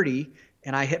was 30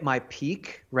 and I hit my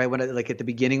peak, right? When like at the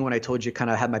beginning, when I told you kind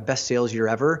of had my best sales year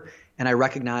ever, and I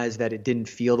recognized that it didn't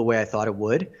feel the way I thought it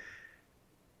would.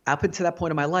 Up until that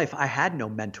point in my life, I had no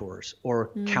mentors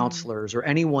or counselors or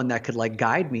anyone that could like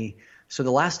guide me. So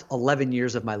the last 11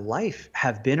 years of my life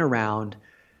have been around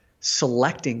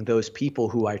selecting those people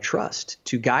who I trust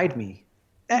to guide me.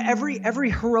 Every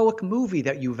heroic movie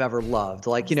that you've ever loved,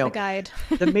 like, you know, the guide.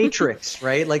 The Matrix,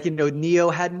 right? Like, you know, Neo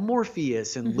had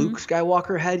Morpheus and Luke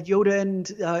Skywalker had Yoda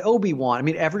and Obi-Wan. I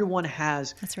mean, everyone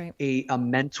has a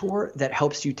mentor that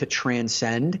helps you to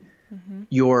transcend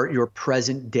your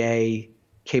present day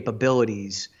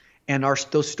capabilities. And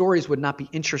those stories would not be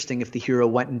interesting if the hero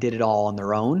went and did it all on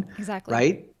their own.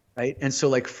 Exactly. Right. And so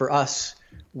like for us,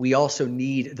 we also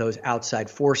need those outside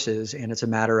forces, and it's a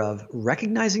matter of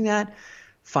recognizing that,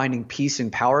 finding peace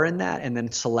and power in that, and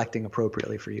then selecting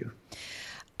appropriately for you.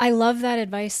 I love that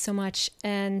advice so much.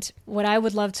 And what I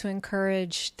would love to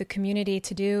encourage the community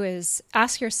to do is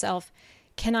ask yourself,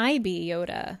 can I be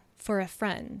Yoda for a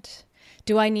friend?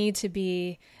 Do I need to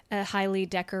be a highly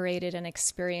decorated and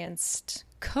experienced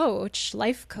coach,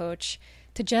 life coach,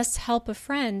 to just help a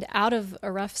friend out of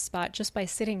a rough spot just by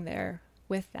sitting there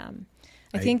with them?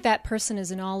 I think that person is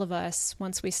in all of us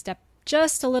once we step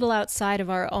just a little outside of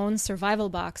our own survival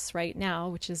box right now,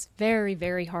 which is very,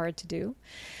 very hard to do,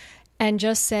 and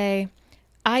just say,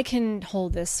 I can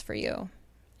hold this for you.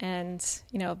 And,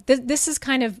 you know, this is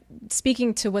kind of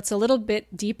speaking to what's a little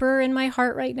bit deeper in my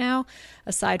heart right now,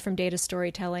 aside from data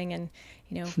storytelling and,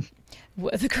 you know,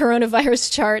 the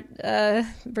coronavirus chart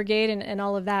brigade and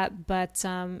all of that. But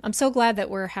I'm so glad that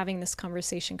we're having this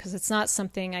conversation, because it's not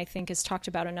something I think is talked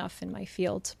about enough in my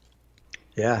field.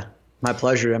 Yeah. My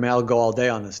pleasure. I mean, I'll go all day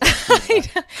on this stuff.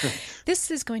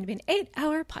 This is going to be an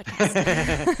 8-hour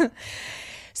podcast.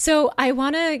 So I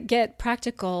want to get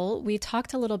practical. We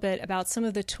talked a little bit about some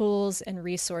of the tools and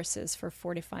resources for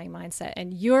fortifying mindset,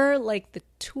 and you're like the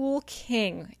tool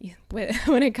king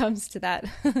when it comes to that.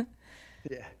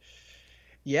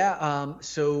 Yeah.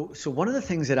 So one of the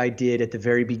things that I did at the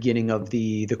very beginning of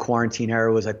the quarantine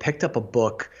era was I picked up a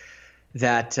book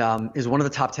that is one of the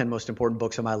top 10 most important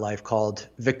books of my life, called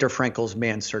Viktor Frankl's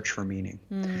Man's Search for Meaning.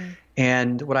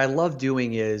 And what I love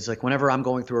doing is, like, whenever I'm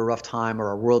going through a rough time or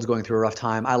our world's going through a rough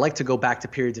time, I like to go back to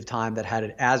periods of time that had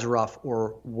it as rough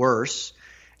or worse,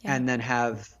 and then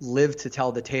have lived to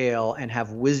tell the tale and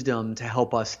have wisdom to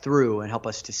help us through and help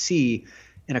us to see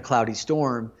in a cloudy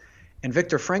storm. And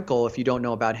Viktor Frankl, if you don't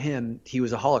know about him, he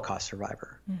was a Holocaust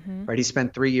survivor, right? He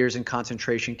spent 3 years in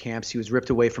concentration camps. He was ripped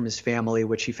away from his family,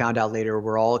 which he found out later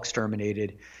were all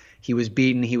exterminated. He was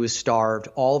beaten. He was starved.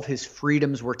 All of his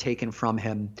freedoms were taken from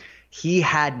him. He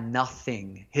had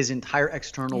nothing. His entire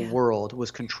external world was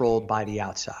controlled by the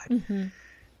outside.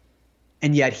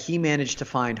 And yet he managed to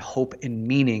find hope and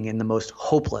meaning in the most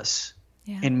hopeless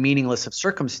and meaningless of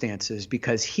circumstances,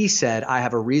 because he said, I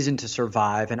have a reason to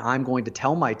survive, and I'm going to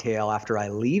tell my tale after I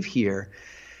leave here.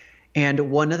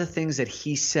 And one of the things that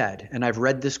he said, and I've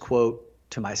read this quote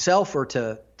to myself or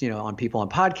to, on people on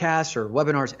podcasts or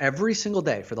webinars every single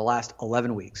day for the last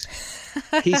 11 weeks.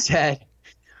 He said,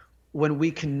 when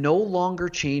we can no longer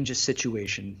change a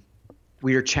situation,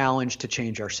 we are challenged to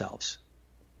change ourselves.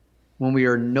 When we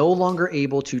are no longer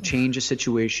able to change a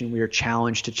situation, we are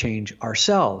challenged to change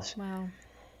ourselves. Wow.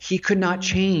 He could not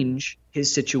change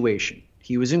his situation.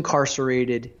 He was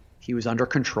incarcerated. He was under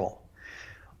control.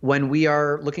 When we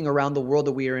are looking around the world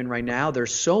that we are in right now,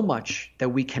 there's so much that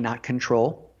we cannot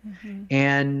control.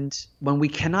 And when we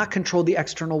cannot control the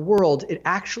external world, it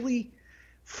actually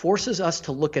forces us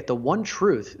to look at the one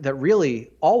truth that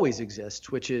really always exists,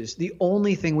 which is the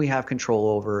only thing we have control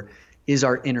over is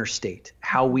our inner state,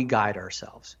 how we guide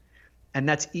ourselves. And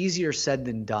that's easier said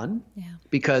than done,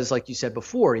 because, like you said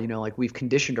before, like, we've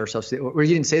conditioned ourselves or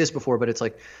you didn't say this before, but it's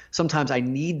like, sometimes I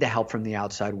need the help from the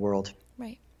outside world.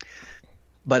 Right.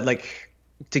 But, like,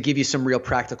 to give you some real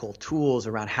practical tools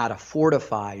around how to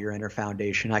fortify your inner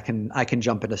foundation, I can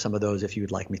jump into some of those if you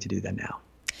would like me to do that now.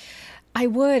 I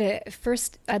would.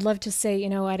 First, I'd love to say,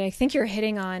 what I think you're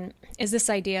hitting on is this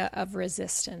idea of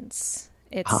resistance.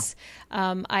 It's,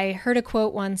 I heard a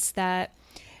quote once that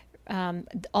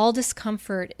all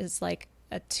discomfort is like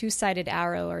a two-sided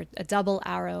arrow or a double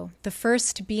arrow. The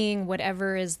first being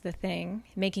whatever is the thing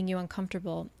making you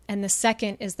uncomfortable. And the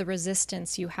second is the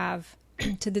resistance you have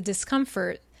to the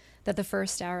discomfort that the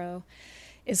first arrow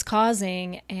is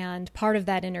causing. And part of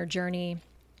that inner journey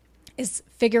is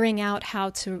figuring out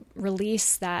how to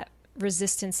release that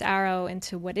resistance arrow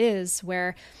into what is,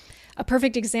 where a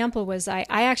perfect example was I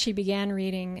actually began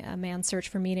reading A Man's Search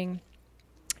for Meaning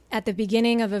at the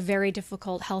beginning of a very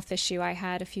difficult health issue I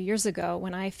had a few years ago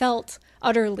when I felt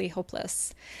utterly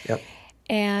hopeless. Yep.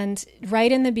 And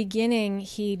right in the beginning,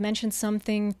 he mentioned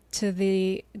something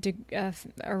to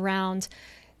around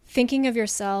thinking of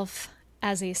yourself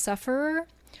as a sufferer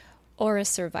or a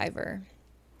survivor.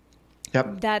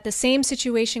 Yep. That the same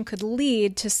situation could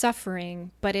lead to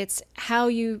suffering, but it's how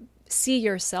you see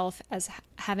yourself as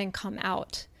having come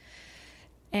out.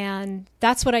 And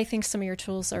that's what I think some of your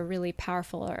tools are really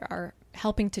powerful, are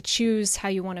helping to choose how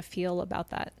you want to feel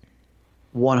about that.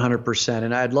 100%.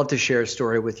 And I'd love to share a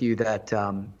story with you that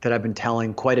I've been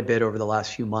telling quite a bit over the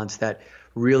last few months that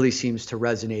really seems to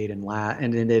resonate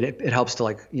and it helps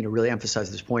to really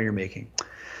emphasize this point you're making.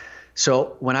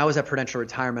 So when I was at Prudential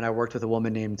Retirement, I worked with a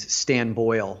woman named Stan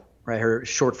Boyle, right? Her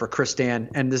short for Chris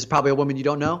Stan. And this is probably a woman you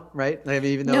don't know, right? I mean,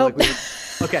 even though nope.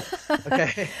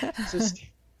 Okay. So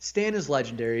Stan is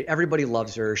legendary. Everybody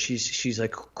loves her. She's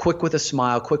like quick with a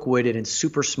smile, quick-witted, and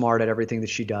super smart at everything that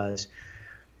she does.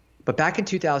 But back in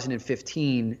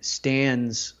 2015,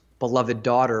 Stan's beloved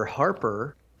daughter,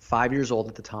 Harper, 5 years old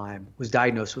at the time, was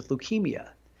diagnosed with leukemia.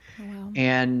 Oh, wow.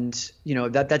 And,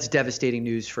 that's devastating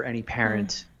news for any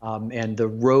parent. And the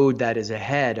road that is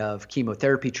ahead of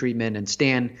chemotherapy treatment. And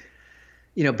Stan,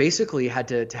 basically had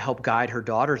to help guide her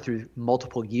daughter through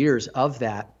multiple years of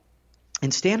that.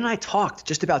 And Stan and I talked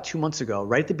just about 2 months ago,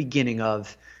 right at the beginning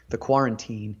of the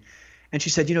quarantine. And she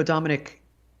said, Dominick,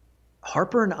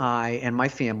 Harper and I and my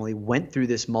family went through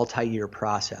this multi-year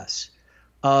process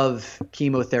of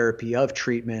chemotherapy, of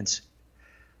treatments.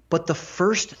 But the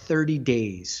first 30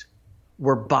 days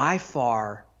were by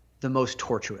far the most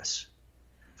tortuous.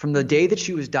 From the day that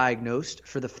she was diagnosed,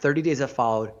 for the 30 days that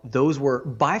followed, those were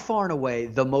by far and away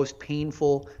the most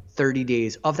painful 30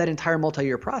 days of that entire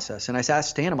multi-year process. And I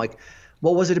asked Stan, I'm like,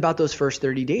 what was it about those first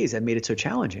 30 days that made it so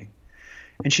challenging?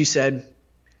 And she said,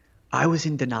 I was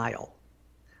in denial.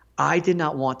 I did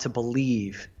not want to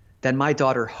believe that my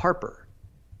daughter Harper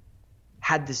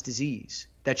had this disease,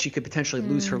 that she could potentially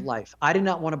lose her life. I did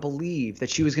not want to believe that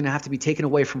she was going to have to be taken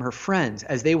away from her friends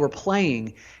as they were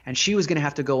playing, and she was going to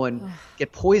have to go and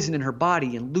get poison in her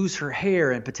body and lose her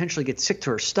hair and potentially get sick to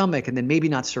her stomach and then maybe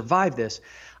not survive this.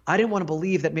 I didn't want to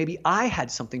believe that maybe I had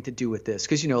something to do with this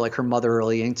because, like her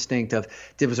motherly instinct of,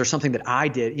 was there something that I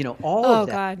did? All of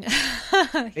that. Oh,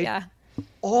 God. Yeah.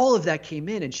 All of that came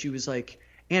in, and she was like,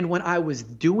 and when I was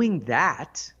doing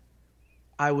that,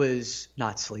 I was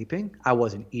not sleeping. I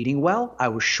wasn't eating well. I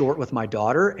was short with my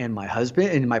daughter and my husband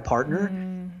and my partner.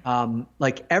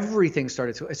 Like everything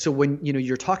started to. So when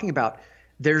you're talking about,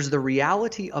 there's the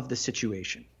reality of the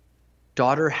situation.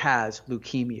 Daughter has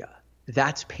leukemia.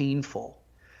 That's painful.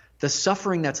 The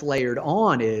suffering that's layered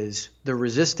on is the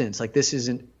resistance. Like this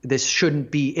shouldn't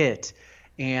be it.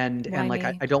 And like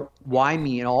I don't, why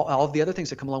me, and all of the other things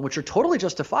that come along, which are totally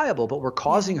justifiable, but were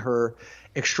causing her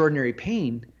extraordinary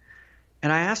pain.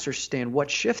 And I asked her, Stan,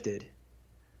 what shifted?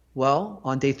 Well,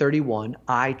 on day 31,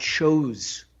 I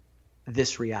chose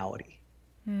this reality.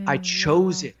 I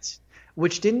chose it,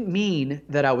 which didn't mean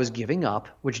that I was giving up,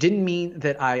 which didn't mean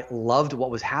that I loved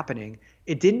what was happening.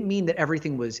 It didn't mean that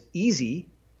everything was easy.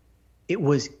 It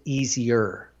was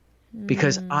easier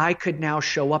because I could now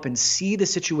show up and see the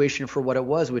situation for what it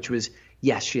was, which was,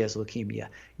 yes, she has leukemia.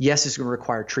 Yes, it's going to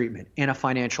require treatment and a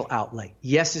financial outlay.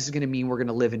 Yes, this is going to mean we're going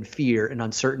to live in fear and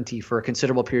uncertainty for a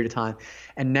considerable period of time.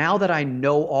 And now that I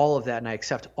know all of that and I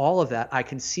accept all of that, I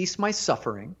can cease my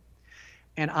suffering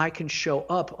and I can show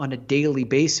up on a daily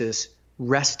basis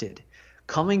rested,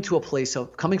 coming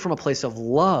from a place of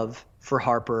love for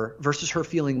Harper versus her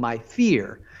feeling my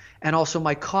fear, and also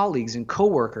my colleagues and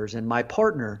coworkers and my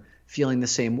partner feeling the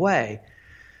same way.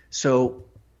 So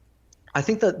I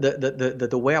think that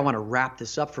the way I want to wrap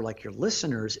this up for like your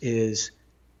listeners is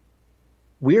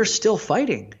we are still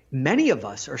fighting. Many of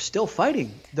us are still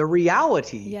fighting the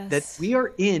reality that we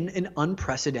are in an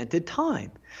unprecedented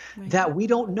time, that we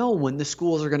don't know when the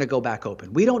schools are going to go back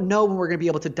open. We don't know when we're going to be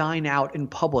able to dine out in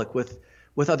public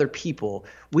with other people.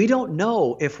 We don't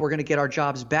know if we're going to get our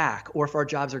jobs back or if our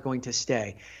jobs are going to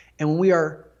stay. And when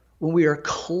we are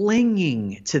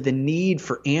clinging to the need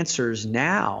for answers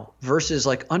now versus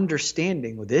like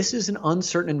understanding, well, this is an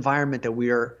uncertain environment that we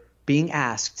are being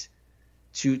asked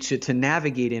to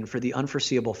navigate in for the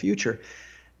unforeseeable future,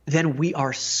 then we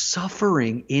are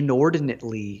suffering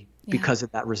inordinately because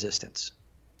of that resistance.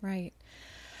 Right.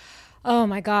 Oh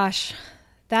my gosh.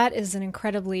 That is an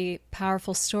incredibly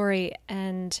powerful story.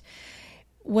 And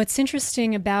what's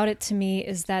interesting about it to me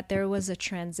is that there was a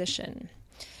transition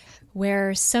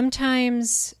where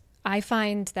sometimes I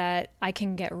find that I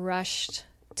can get rushed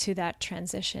to that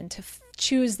transition, to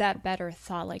choose that better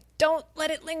thought, like don't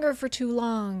let it linger for too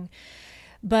long.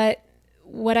 But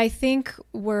what I think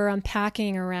we're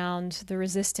unpacking around the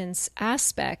resistance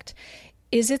aspect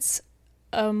is it's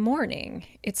a mourning,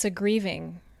 it's a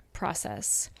grieving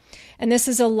process. And this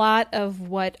is a lot of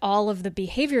what all of the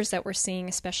behaviors that we're seeing,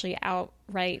 especially out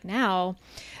right now,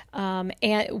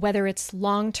 and whether it's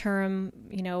long-term,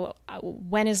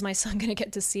 when is my son going to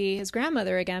get to see his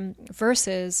grandmother again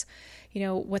versus,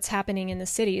 what's happening in the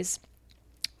cities.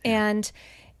 And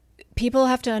people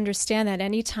have to understand that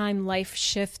anytime life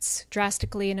shifts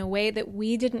drastically in a way that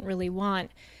we didn't really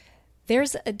want,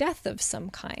 there's a death of some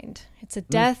kind. It's a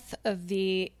death of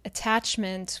the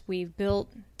attachment we've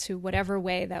built to whatever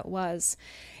way that was.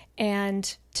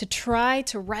 And to try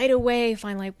to right away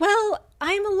find like, well,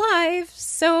 I'm alive,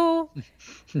 so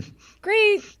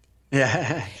great.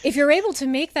 Yeah. If you're able to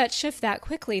make that shift that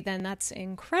quickly, then that's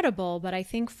incredible. But I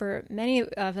think for many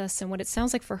of us, and what it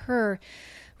sounds like for her,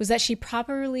 was that she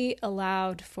properly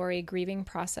allowed for a grieving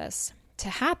process to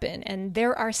happen. And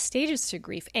there are stages to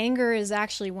grief. Anger is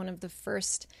actually one of the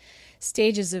first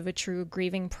stages of a true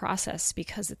grieving process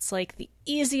because it's like the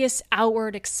easiest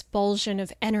outward expulsion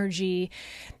of energy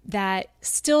that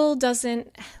still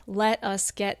doesn't let us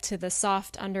get to the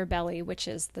soft underbelly, which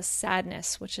is the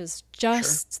sadness, which is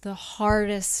just the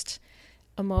hardest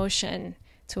emotion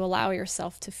to allow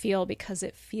yourself to feel because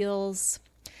it feels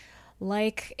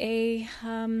like a,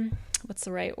 what's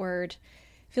the right word?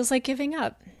 It feels like giving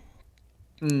up.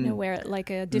 Where like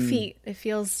a defeat. It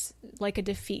feels like a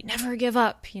defeat. Never give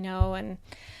up, and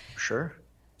sure.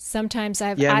 Sometimes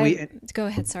go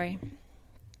ahead, sorry.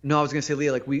 No, I was going to say,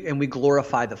 Leah, like we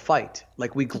glorify the fight.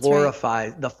 Like we glorify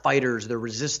the fighters, the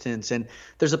resistance, and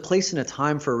there's a place and a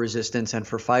time for resistance and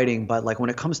for fighting. But like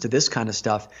when it comes to this kind of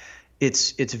stuff,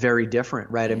 it's very different,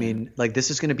 right? Yeah. I mean, like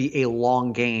this is going to be a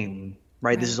long game,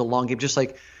 right? This is a long game. Just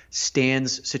like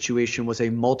Stan's situation was a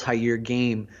multi-year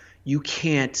game. You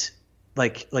can't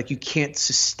you can't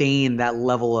sustain that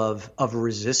level of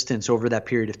resistance over that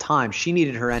period of time. She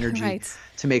needed her energy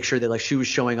to make sure that like she was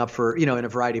showing up for, in a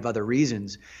variety of other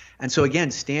reasons. And so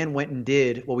again, Stan went and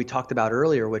did what we talked about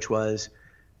earlier, which was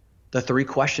the 3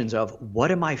 questions of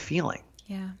what am I feeling?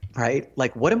 Yeah. Right?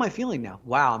 Like, what am I feeling now?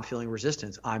 Wow, I'm feeling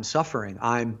resistance. I'm suffering.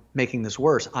 I'm making this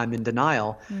worse. I'm in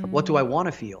denial. What do I want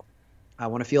to feel? I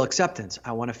want to feel acceptance.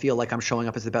 I want to feel like I'm showing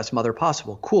up as the best mother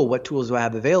possible. Cool. What tools do I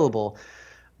have available?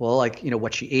 Well, like,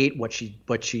 what she ate,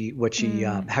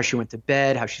 how she went to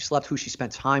bed, how she slept, who she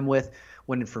spent time with,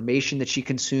 what information that she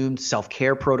consumed,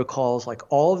 self-care protocols, like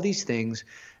all of these things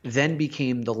then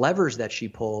became the levers that she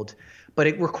pulled. But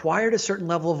it required a certain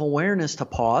level of awareness to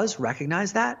pause,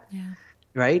 recognize that. Yeah.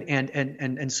 Right.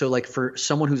 And so like for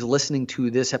someone who's listening to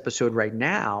this episode right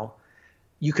now,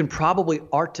 you can probably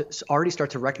already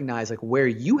start to recognize like where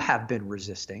you have been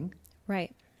resisting.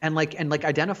 Right. And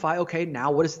identify, okay,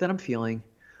 now what is it that I'm feeling?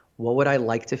 What would I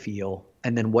like to feel?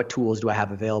 And then what tools do I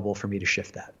have available for me to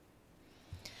shift that?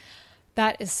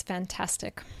 That is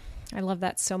fantastic. I love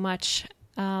that so much.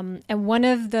 And one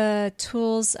of the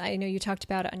tools I know you talked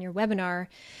about on your webinar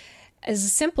is a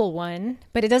simple one,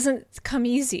 but it doesn't come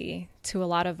easy to a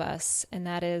lot of us, and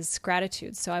that is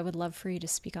gratitude. So I would love for you to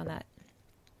speak on that.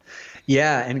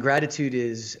 Yeah. And gratitude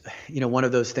is, one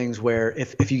of those things where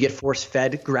if you get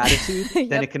force-fed gratitude,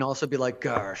 then it can also be like,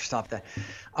 gosh, stop that.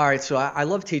 All right. So I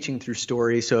love teaching through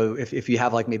story. So if you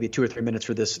have like maybe 2 or 3 minutes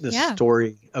for this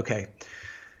story. Okay.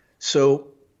 So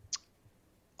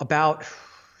about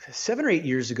 7 or 8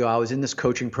 years ago, I was in this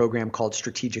coaching program called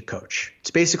Strategic Coach.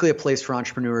 It's basically a place for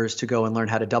entrepreneurs to go and learn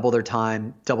how to double their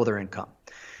time, double their income.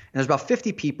 And there's about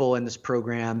 50 people in this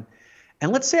program.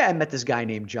 And let's say I met this guy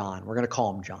named John. We're going to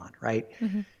call him John, right?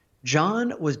 Mm-hmm.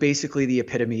 John was basically the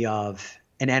epitome of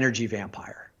an energy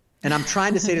vampire. And I'm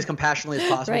trying to say it as compassionately as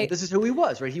possible, but this is who he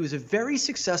was, right? He was a very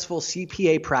successful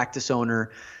CPA practice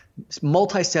owner,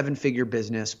 multi-7-figure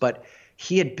business, but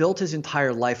he had built his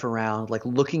entire life around like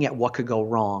looking at what could go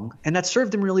wrong. And that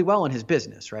served him really well in his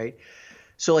business, right?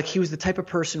 So like he was the type of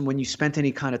person when you spent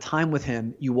any kind of time with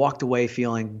him, you walked away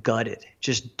feeling gutted,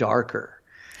 just darker.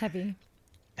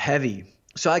 Heavy.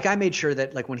 So like I made sure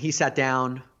that like when he sat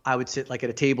down, I would sit like at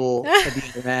a table at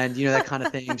the other end, that kind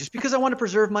of thing, just because I want to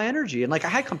preserve my energy. And like I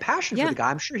had compassion for the guy.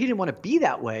 I'm sure he didn't want to be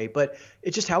that way, but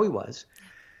it's just how he was.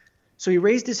 So he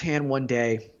raised his hand one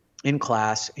day in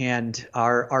class, and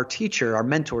our teacher, our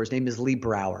mentor, his name is Lee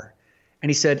Brower. And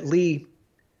he said, Lee,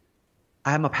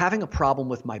 I'm having a problem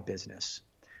with my business.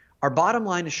 Our bottom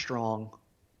line is strong,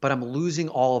 but I'm losing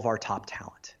all of our top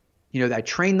talent. I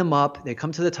train them up, they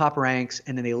come to the top ranks,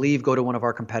 and then they leave, go to one of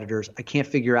our competitors. I can't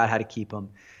figure out how to keep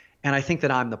them. And I think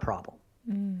that I'm the problem.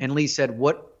 And Lee said,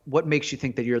 what makes you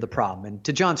think that you're the problem? And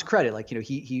to John's credit, like,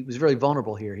 he was very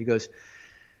vulnerable here. He goes,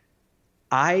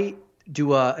 I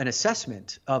do an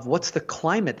assessment of what's the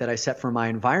climate that I set for my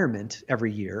environment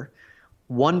every year,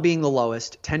 1 being the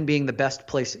lowest, 10 being the best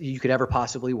place you could ever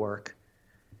possibly work.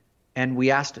 And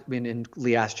Lee asked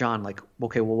John, like,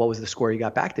 okay, well, what was the score you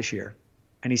got back this year?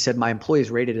 And he said, my employees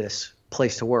rated this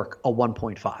place to work a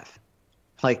 1.5,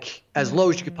 like as low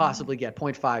as you could possibly get,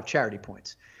 0.5 charity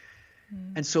points.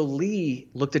 And so Lee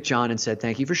looked at John and said,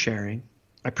 thank you for sharing.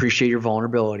 I appreciate your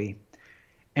vulnerability.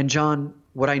 And John,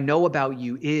 what I know about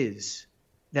you is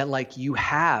that like you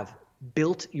have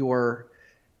built your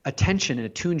attention and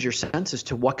attuned your senses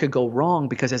to what could go wrong,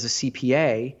 because as a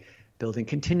CPA, building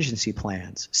contingency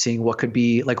plans, seeing what could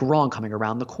be like wrong coming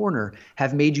around the corner,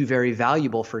 have made you very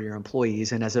valuable for your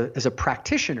employees. And as a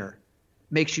practitioner,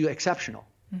 makes you exceptional.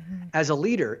 Mm-hmm. As a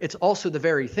leader, it's also the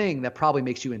very thing that probably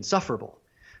makes you insufferable,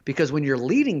 because when you're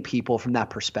leading people from that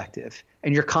perspective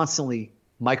and you're constantly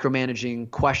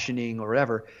micromanaging, questioning, or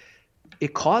whatever,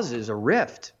 it causes a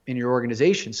rift in your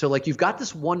organization. So like you've got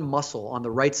this one muscle on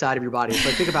the right side of your body. So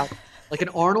like think about like an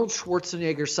Arnold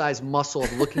Schwarzenegger sized muscle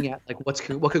of looking at like what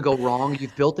could go wrong.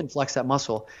 You've built and flexed that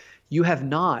muscle. You have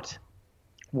not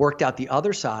worked out the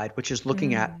other side, which is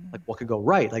looking at like what could go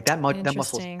right. Like that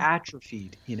muscle is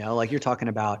atrophied, like you're talking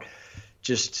about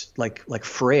just like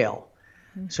frail.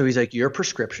 Mm-hmm. So he's like, your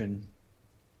prescription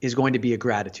is going to be a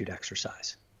gratitude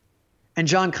exercise. And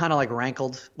John kind of like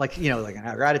rankled, like,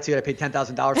 gratitude. I paid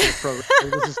 $10,000 for this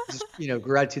program. This is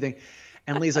gratitude thing.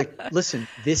 And Lee's like, listen,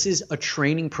 this is a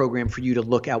training program for you to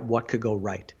look at what could go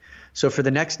right. So for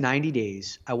the next 90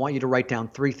 days, I want you to write down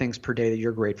 3 things per day that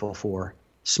you're grateful for.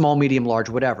 Small, medium, large,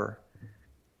 whatever.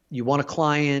 You want a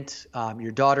client,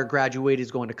 your daughter graduated,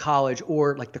 is going to college,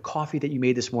 or like the coffee that you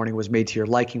made this morning was made to your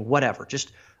liking, whatever.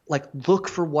 Just like look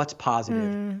for what's positive.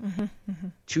 Mm-hmm, mm-hmm.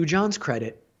 To John's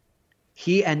credit,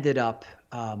 he ended up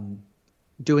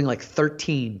doing like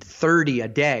 13, 30 a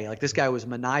day. Like this guy was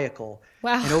maniacal.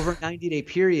 Wow. And over a 90-day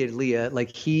period, Leah,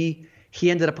 like he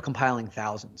ended up compiling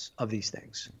thousands of these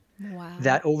things. Wow.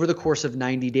 That over the course of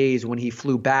 90 days, when he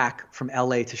flew back from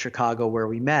LA to Chicago where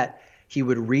we met, he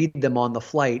would read them on the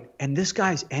flight. And this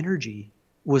guy's energy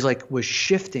was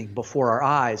shifting before our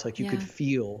eyes. Like you could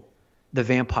feel the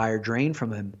vampire drain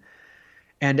from him.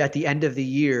 And at the end of the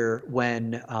year,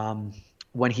 when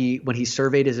he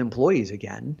surveyed his employees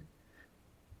again,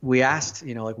 we asked,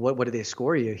 like, what did they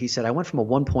score you? He said, I went from a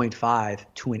 1.5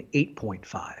 to an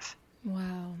 8.5.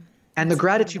 Wow. And the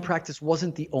gratitude practice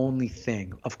wasn't the only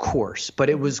thing, of course, but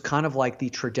it was kind of like the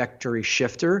trajectory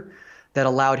shifter that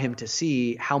allowed him to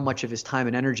see how much of his time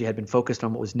and energy had been focused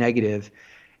on what was negative.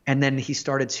 And then he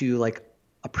started to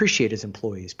appreciate his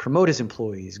employees, promote his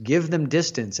employees, give them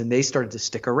distance, and they started to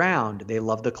stick around. They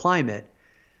loved the climate.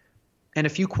 And a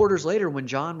few quarters later, when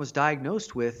John was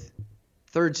diagnosed with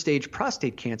 3rd stage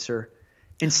prostate cancer,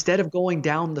 instead of going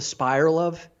down the spiral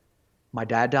of my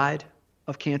dad died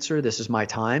of cancer, this is my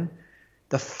time,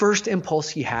 the first impulse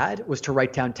he had was to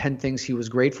write down 10 things he was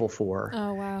grateful for.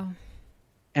 Oh, wow.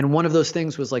 And one of those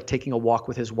things was like taking a walk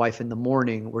with his wife in the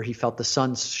morning, where he felt the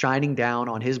sun shining down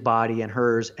on his body and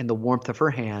hers and the warmth of her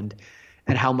hand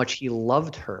and how much he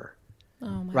loved her. Oh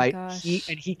my right? gosh.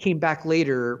 He came back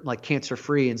later like cancer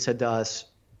free and said to us,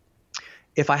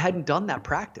 if I hadn't done that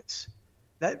practice,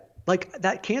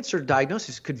 that cancer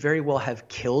diagnosis could very well have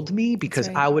killed me, because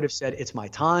I would have said, it's my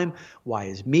time. Why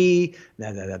is me?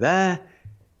 Blah, blah, blah, blah.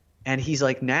 And he's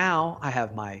like, now I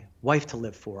have my wife to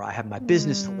live for. I have my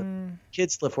business to live for,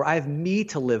 kids to live for. I have me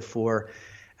to live for.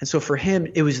 And so for him,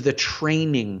 it was the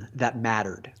training that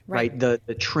mattered, right? The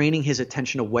training his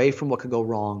attention away from what could go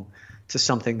wrong to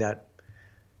something that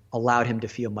allowed him to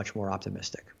feel much more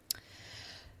optimistic.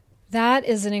 That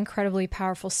is an incredibly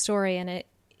powerful story. And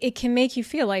it can make you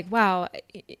feel like, wow,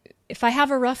 if I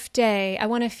have a rough day, I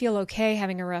want to feel okay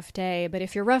having a rough day. But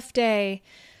if your rough day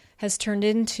has turned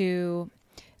into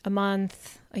a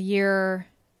month, a year,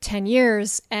 10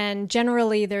 years, and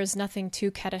generally there's nothing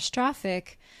too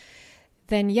catastrophic,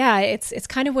 then it's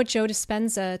kind of what Joe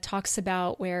Dispenza talks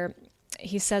about, where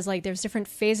he says there's different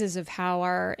phases of how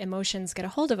our emotions get a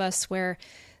hold of us, where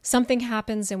something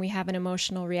happens and we have an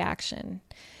emotional reaction.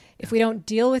 If we don't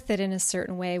deal with it in a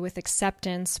certain way with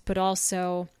acceptance, but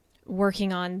also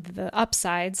working on the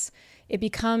upsides, it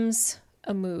becomes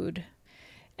a mood.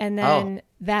 And then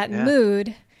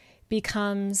mood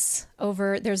becomes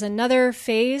over. There's another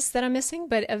phase that I'm missing,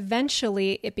 but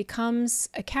eventually it becomes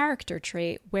a character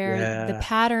trait where the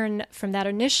pattern from that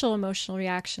initial emotional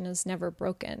reaction is never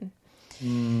broken.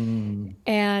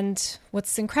 And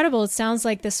what's incredible, it sounds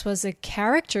like this was a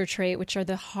character trait, which are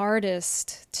the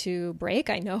hardest to break.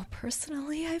 I know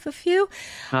personally I have a few.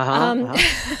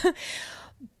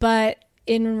 But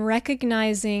in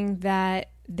recognizing that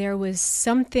there was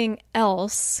something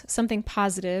else, something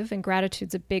positive, and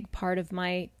gratitude's a big part of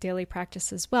my daily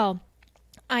practice as well,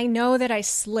 I know that I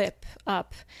slip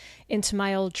up into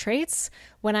my old traits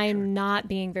when I'm not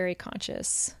being very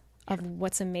conscious of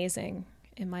what's amazing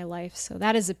in my life. So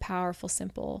that is a powerful,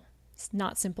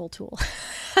 not simple tool.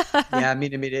 I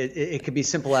mean, it could be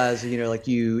simple as,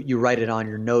 you write it on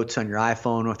your notes on your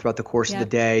iPhone, or throughout the course of the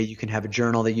day. You can have a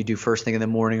journal that you do first thing in the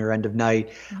morning or end of night.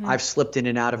 Mm-hmm. I've slipped in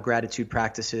and out of gratitude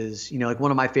practices.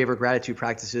 One of my favorite gratitude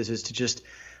practices is to just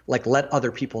let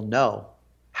other people know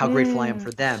how grateful I am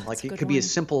for them. It could be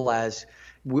as simple as,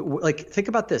 think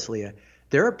about this, Leah.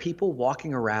 There are people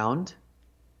walking around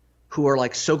who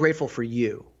are so grateful for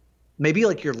you. Maybe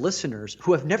your listeners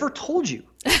who have never told you.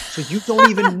 So you don't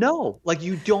even know,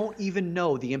 you don't even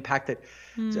know the impact that,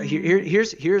 so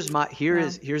here's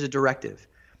a directive.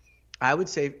 I would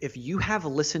say, if you have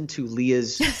listened to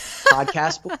Leah's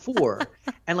podcast before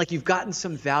and you've gotten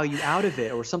some value out of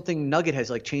it, or something nugget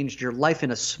has changed your life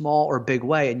in a small or big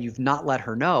way, and you've not let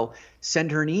her know, send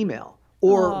her an email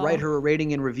or write her a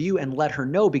rating and review and let her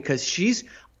know, because she's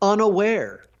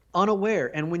unaware.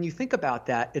 And when you think about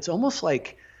that, it's almost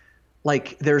like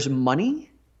there's money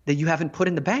that you haven't put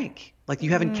in the bank, you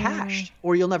haven't cashed,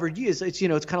 or you'll never use. It's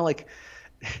it's kind of like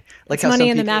it's how money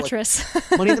in the mattress,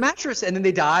 money in the mattress, and then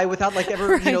they die without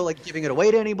ever giving it away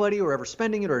to anybody, or ever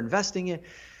spending it or investing it.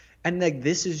 And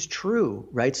this is true,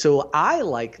 right? So I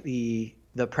like the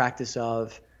practice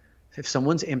of if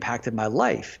someone's impacted my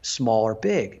life, small or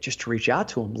big, just to reach out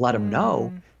to them, let them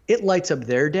know. It lights up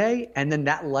their day, and then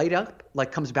that light up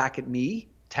like comes back at me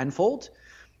tenfold,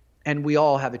 and we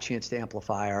all have a chance to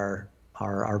amplify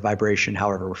our vibration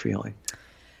however we're feeling.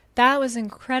 That was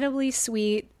incredibly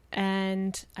sweet,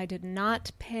 and I did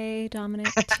not pay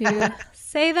Dominick to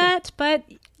say that, but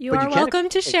you are welcome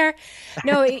to share.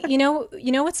 No, you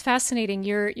know what's fascinating?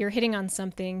 You're hitting on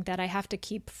something that I have to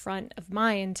keep front of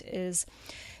mind is,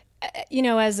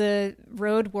 as a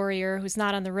road warrior who's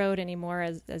not on the road anymore,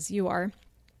 as you are,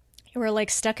 we're like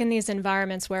stuck in these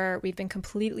environments where we've been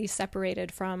completely separated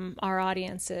from our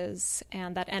audiences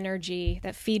and that energy,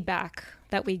 that feedback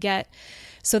that we get.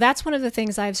 So that's one of the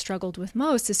things I've struggled with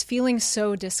most, is feeling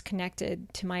so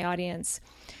disconnected to my audience.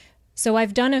 So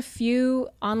I've done a few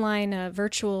online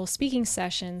virtual speaking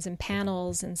sessions and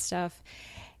panels and stuff.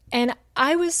 And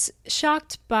I was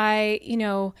shocked by,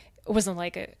 it wasn't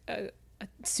like a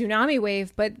tsunami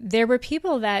wave, but there were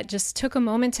people that just took a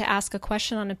moment to ask a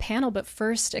question on a panel, but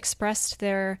first expressed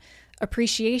their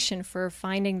appreciation for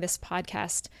finding this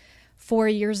podcast 4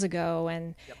 years ago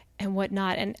and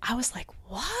whatnot. And I was like,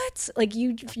 what? Like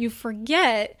you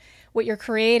forget what you're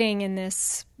creating in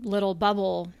this little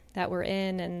bubble that we're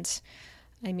in. And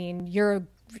I mean, you're a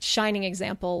shining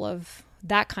example of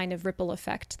that kind of ripple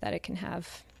effect that it can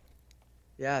have.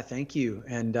 Yeah, thank you.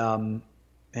 And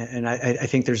I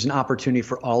think there's an opportunity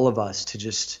for all of us to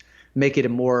just make it a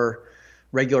more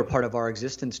regular part of our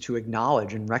existence to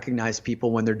acknowledge and recognize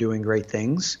people when they're doing great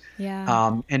things.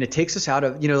 Yeah. And it takes us out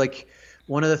of, like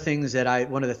one of the themes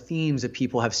that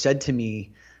people have said to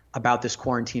me about this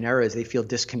quarantine era is they feel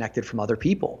disconnected from other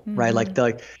people, right?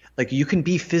 Like you can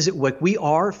be we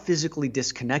are physically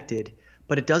disconnected,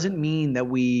 but it doesn't mean that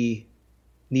we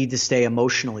need to stay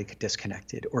emotionally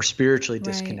disconnected or spiritually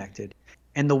disconnected.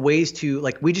 And the ways to,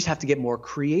 we just have to get more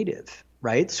creative,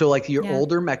 right? So your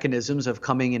older mechanisms of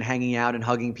coming and hanging out and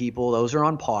hugging people, those are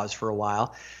on pause for a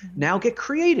while. Now get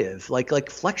creative, like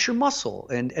flex your muscle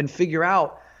and figure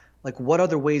out what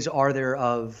other ways are there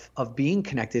of being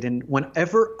connected. And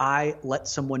whenever I let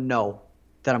someone know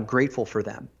that I'm grateful for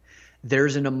them,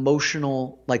 there's an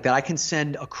emotional, that I can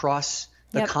send across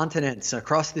the continents,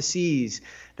 across the seas,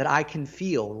 that I can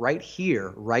feel right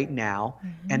here, right now,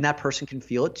 and that person can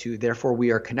feel it too. Therefore,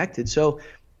 we are connected. So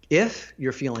if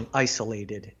you're feeling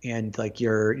isolated and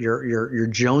you're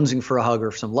jonesing for a hug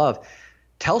or some love,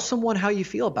 tell someone how you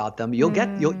feel about them.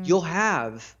 You'll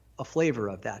have a flavor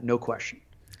of that, no question.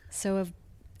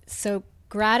 So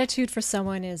gratitude for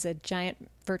someone is a giant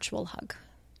virtual hug.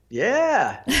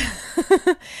 Yeah.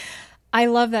 I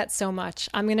love that so much.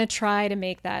 I'm going to try to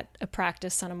make that a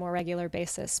practice on a more regular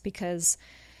basis, because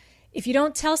if you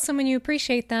don't tell someone you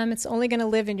appreciate them, it's only going to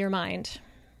live in your mind,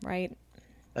 right?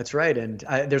 That's right. And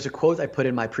there's a quote I put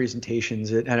in my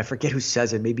presentations, and I forget who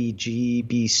says it, maybe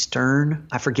G.B. Stern.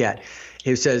 I forget.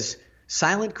 It says,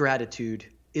 silent gratitude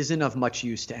isn't of much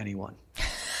use to anyone.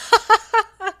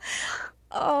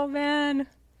 Oh, man.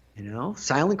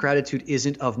 Silent gratitude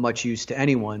isn't of much use to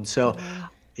anyone. So,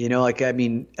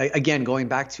 again, going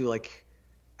back to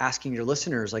asking your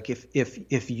listeners,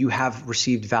 if you have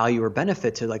received value or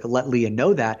benefit, to let Leah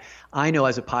know that. I know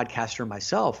as a podcaster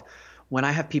myself, when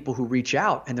I have people who reach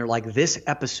out and they're like, this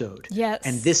episode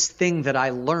and this thing that I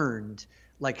learned,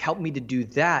 helped me to do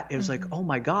that. It was oh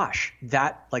my gosh,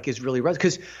 that is really resonant.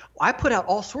 Because I put out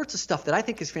all sorts of stuff that I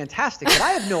think is fantastic, but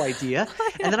I have no idea.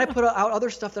 And then I put out other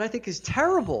stuff that I think is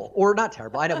terrible, or not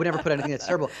terrible. I would never put anything that's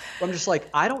terrible. But I'm just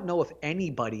I don't know if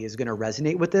anybody is going to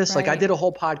resonate with this. Right. I did a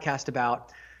whole podcast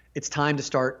about it's time to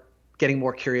start getting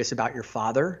more curious about your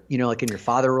father, in your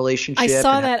father relationship. I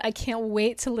saw that. I can't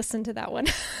wait to listen to that one.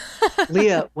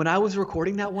 Leah, when I was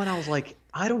recording that one, I was like,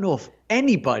 I don't know if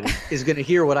anybody is going to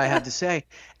hear what I have to say.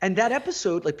 And that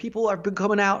episode, people have been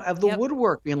coming out of the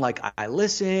woodwork being like, I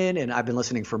listen, and I've been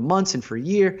listening for months and for a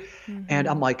year. And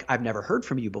I'm like, I've never heard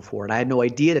from you before. And I had no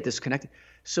idea that this connected.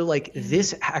 So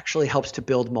this actually helps to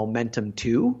build momentum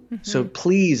too. So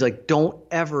please, don't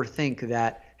ever think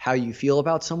that how you feel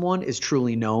about someone is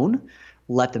truly known.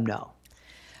 Let them know.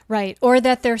 Right. Or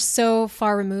that they're so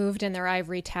far removed in their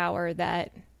ivory tower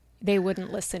that they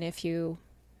wouldn't listen if you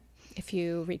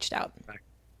reached out.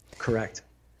 Correct.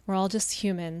 We're all just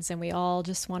humans, and we all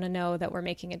just want to know that we're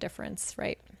making a difference,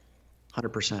 right?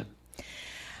 100%.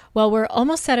 Well, we're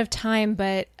almost out of time,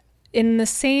 but in the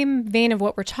same vein of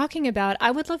what we're talking about, I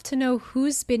would love to know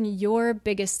who's been your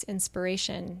biggest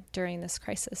inspiration during this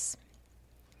crisis.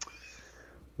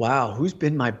 Wow, who's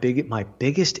been my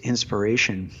biggest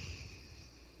inspiration?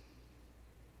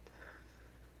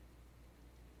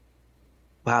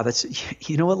 Wow, that's,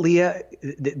 what, Leah,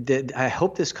 I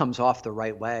hope this comes off the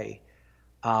right way.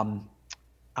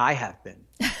 I have been.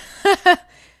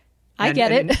 I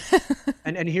get it.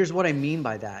 And here's what I mean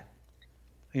by that.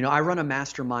 I run a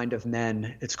mastermind of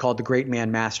men. It's called the Great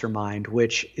Man Mastermind,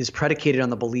 which is predicated on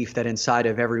the belief that inside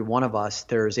of every one of us,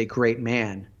 there's a great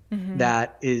man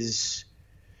that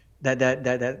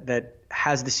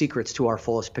has the secrets to our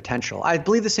fullest potential. I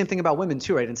believe the same thing about women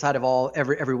too, right? Inside of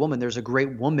every woman, there's a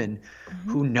great woman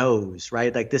who knows,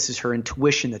 right? Like this is her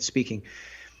intuition that's speaking.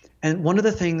 And one of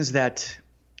the things that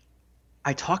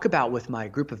I talk about with my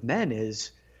group of men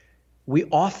is we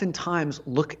oftentimes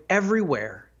look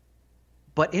everywhere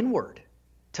but inward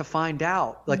to find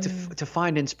out, like to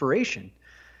find inspiration.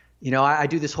 I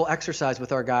do this whole exercise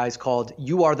with our guys called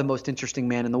 "You Are the Most Interesting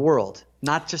Man in the World,"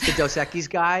 not just the Dos Equis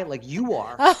guy, like you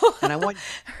are. And I want,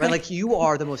 like you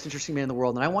are the most interesting man in the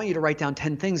world, and I want you to write down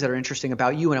 10 things that are interesting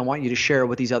about you, and I want you to share it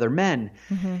with these other men.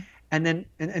 And then,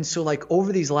 and so like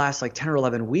over these last like 10 or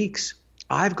 11 weeks,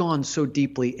 I've gone so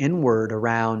deeply inward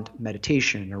around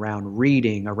meditation, around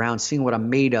reading, around seeing what I'm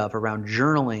made of, around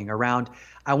journaling,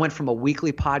 I went from a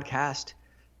weekly podcast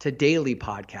to daily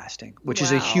podcasting, which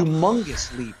is a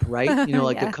humongous leap, right?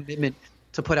 The commitment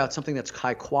to put out something that's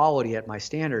high quality at my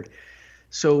standard.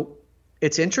 So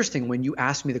it's interesting when you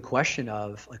ask me the question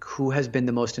of like, who has been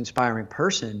the most inspiring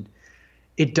person?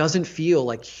 It doesn't feel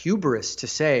like hubris to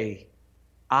say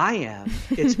I am.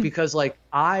 It's because like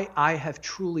I have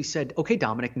truly said, okay,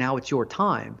 Dominick, now it's your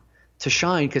time to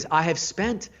shine, because I have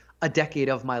spent a decade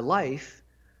of my life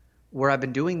where I've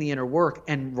been doing the inner work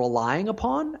and relying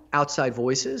upon outside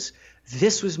voices.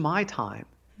 This was my time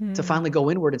to finally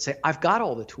go inward and say, I've got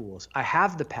all the tools. I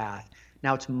have the path.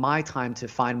 Now it's my time to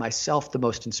find myself the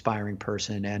most inspiring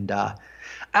person. And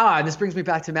this brings me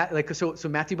back to so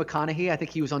Matthew McConaughey, I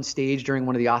think he was on stage during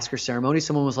one of the Oscar ceremonies.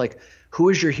 Someone was like, who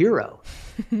is your hero?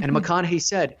 And McConaughey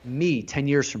said, me 10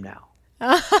 years from now.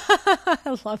 I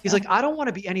love He's that. like, I don't want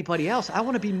to be anybody else. I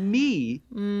want to be me,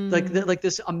 like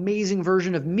this amazing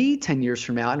version of me 10 years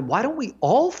from now. And why don't we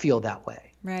all feel that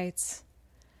way? Right.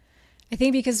 I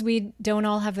think because we don't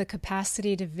all have the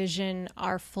capacity to vision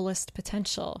our fullest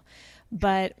potential.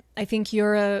 But I think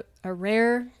you're a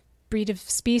rare breed of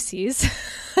species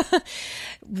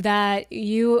that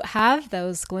you have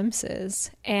those glimpses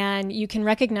and you can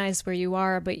recognize where you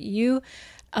are. But you,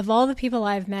 of all the people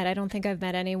I've met, I don't think I've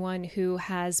met anyone who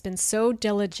has been so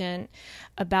diligent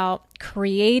about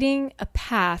creating a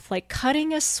path, like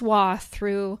cutting a swath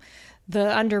through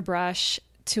the underbrush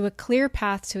to a clear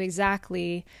path to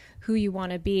exactly who you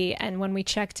want to be. And when we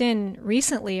checked in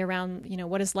recently around,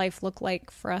 what does life look like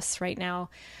for us right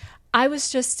now, I was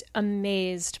just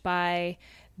amazed by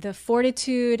the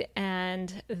fortitude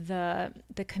and the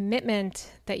commitment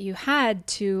that you had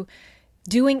to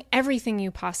doing everything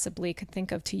you possibly could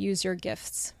think of to use your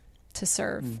gifts to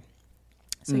serve.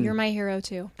 So you're my hero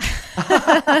too.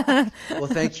 Well,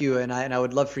 thank you. And I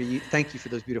would love for you. Thank you for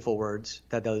those beautiful words.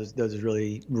 Those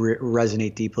really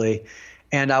resonate deeply.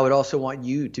 And I would also want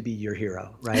you to be your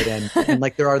hero, right? And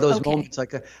like there are those moments,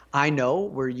 like I know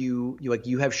where you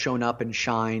have shown up and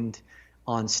shined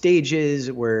on stages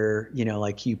where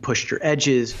like you pushed your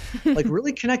edges, like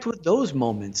really connect with those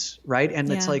moments, right?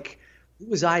 And it's like, who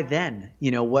was I then?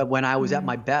 When I was at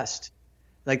my best.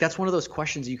 Like that's one of those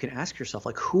questions you can ask yourself,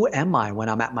 like who am I when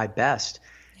I'm at my best?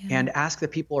 And ask the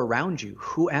people around you,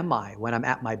 who am I when I'm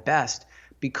at my best?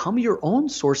 Become your own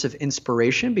source of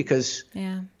inspiration, because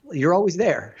you're always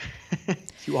there.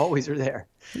 You always are there.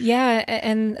 Yeah.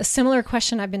 And a similar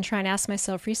question I've been trying to ask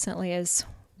myself recently is,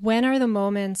 when are the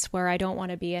moments where I don't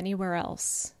want to be anywhere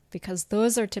else? Because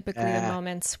those are typically the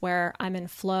moments where I'm in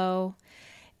flow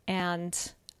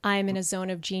and I'm in a zone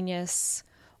of genius,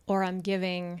 or I'm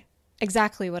giving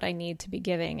exactly what I need to be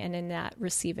giving and in that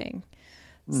receiving.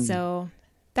 So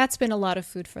that's been a lot of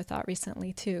food for thought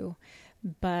recently too.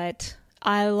 But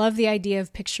I love the idea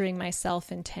of picturing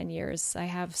myself in 10 years. I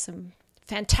have some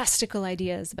fantastical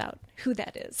ideas about who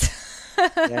that is.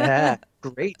 Yeah,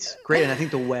 great. And I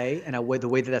think the way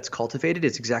that that's cultivated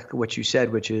is exactly what you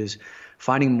said, which is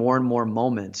finding more and more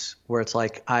moments where it's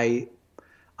like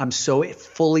I'm so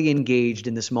fully engaged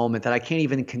in this moment that I can't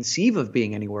even conceive of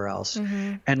being anywhere else.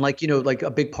 And like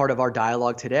a big part of our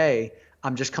dialogue today,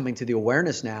 I'm just coming to the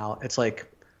awareness now. It's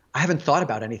like I haven't thought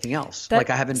about anything else. Like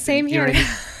I haven't. Same here.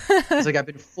 It's like I've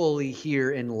been fully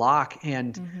here in lock,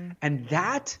 and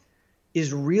that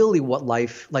is really what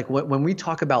life, like when we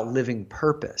talk about living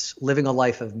purpose, living a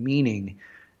life of meaning,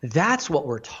 that's what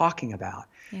we're talking about.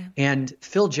 Yeah. And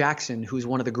Phil Jackson, who's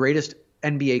one of the greatest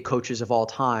NBA coaches of all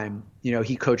time,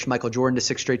 he coached Michael Jordan to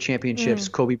 6 straight championships,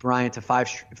 Kobe Bryant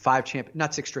to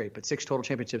not 6 straight, but 6 total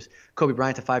championships, Kobe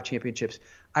Bryant to 5 championships.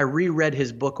 I reread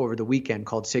his book over the weekend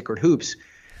called Sacred Hoops.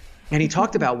 And he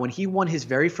talked about when he won his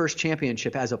very first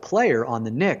championship as a player on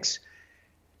the Knicks,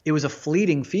 it was a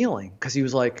fleeting feeling because he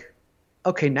was like,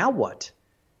 okay, now what?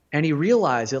 And he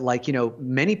realized that, like, you know,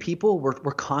 many people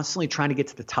we're constantly trying to get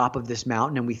to the top of this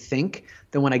mountain. And we think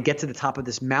that when I get to the top of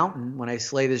this mountain, when I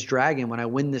slay this dragon, when I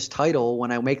win this title,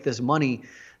 when I make this money,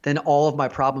 then all of my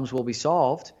problems will be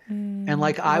solved. And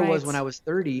like I was when I was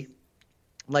 30,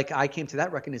 like I came to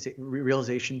that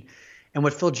realization. And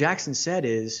what Phil Jackson said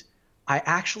is, I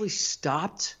actually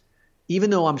stopped, even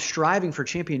though I'm striving for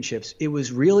championships, it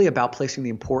was really about placing the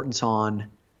importance on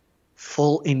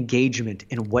full engagement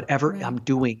in whatever I'm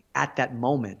doing at that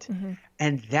moment.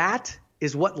 And that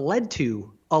is what led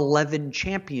to 11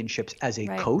 championships as a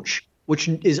coach, which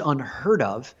is unheard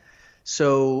of.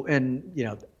 So, and, you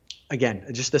know, again,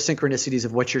 just the synchronicities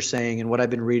of what you're saying and what I've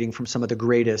been reading from some of the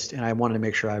greatest. And I wanted to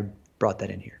make sure I brought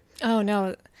that in here. Oh,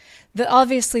 no.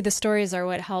 Obviously, the stories are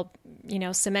what help, you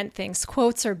know, cement things.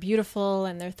 Quotes are beautiful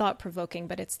and they're thought-provoking,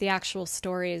 but it's the actual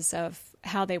stories of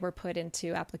how they were put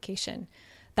into application.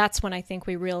 That's when I think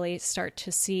we really start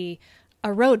to see a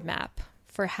roadmap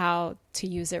for how to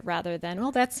use it rather than,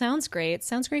 well, that sounds great. It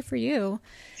sounds great for you.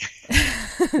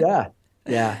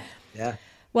 Yeah.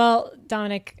 Well,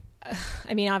 Dominick,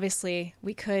 I mean, obviously,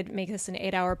 we could make this an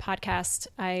 8-hour podcast.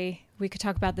 We could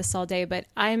talk about this all day, but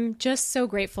I'm just so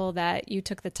grateful that you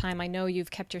took the time. I know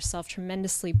you've kept yourself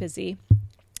tremendously busy,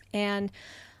 and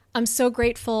I'm so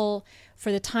grateful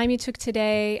for the time you took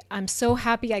today. I'm so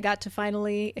happy I got to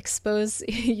finally expose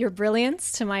your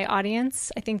brilliance to my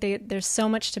audience. I think there's so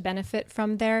much to benefit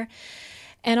from there.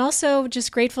 And also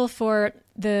just grateful for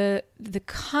the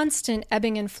constant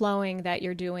ebbing and flowing that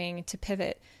you're doing to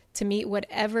pivot, to meet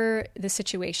whatever the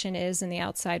situation is in the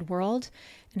outside world,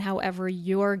 and however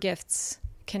your gifts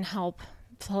can help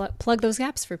plug those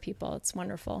gaps for people. It's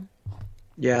wonderful.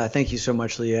 Yeah, thank you so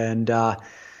much, Leah.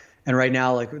 And right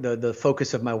now, like the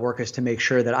focus of my work is to make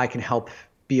sure that I can help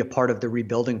be a part of the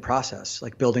rebuilding process,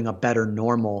 like building a better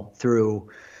normal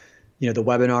through, you know, the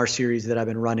webinar series that I've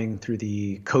been running, through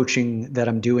the coaching that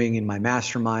I'm doing in my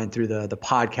mastermind, through the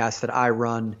podcast that I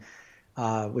run,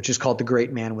 which is called the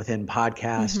Great Man Within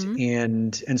podcast.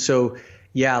 And so,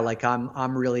 yeah, like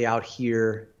I'm really out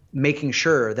here making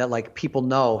sure that like people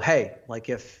know, hey, like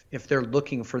if they're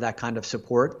looking for that kind of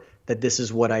support, that this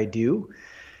is what I do.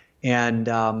 And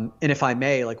if I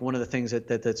may, like one of the things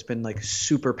that's been like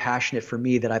super passionate for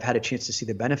me that I've had a chance to see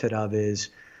the benefit of is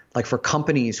like for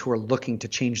companies who are looking to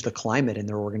change the climate in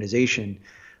their organization,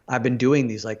 I've been doing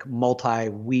these like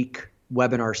multi-week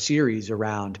webinar series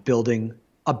around building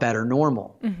a better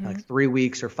normal, like 3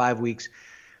 weeks or 5 weeks.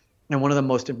 And one of the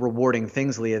most rewarding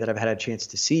things, Leah, that I've had a chance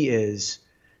to see is,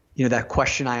 you know, that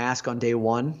question I ask on day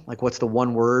one, like what's the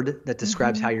one word that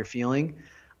describes how you're feeling?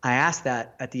 I asked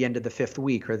that at the end of the 5th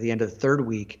week or the end of the 3rd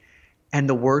week, and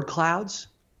the word clouds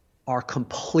are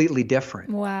completely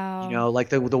different. Wow. You know, like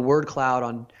the word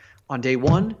cloud on day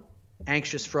 1,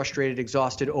 anxious, frustrated,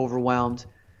 exhausted, overwhelmed,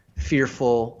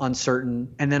 fearful,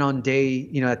 uncertain. And then on day,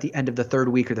 you know, at the end of the 3rd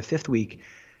week or the 5th week,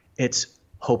 it's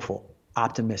hopeful,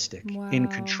 optimistic, in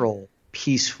control,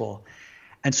 peaceful.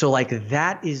 And so like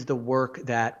that is the work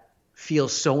that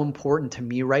feels so important to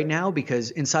me right now,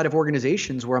 because inside of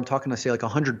organizations where I'm talking to, say, like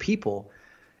 100 people,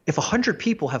 if 100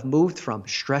 people have moved from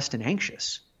stressed and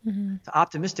anxious to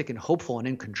optimistic and hopeful and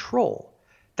in control,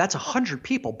 that's 100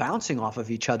 people bouncing off of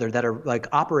each other that are like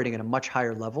operating at a much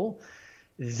higher level.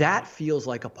 That feels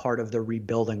like a part of the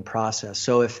rebuilding process.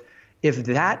 So if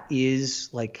that is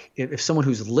like, if someone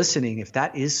who's listening, if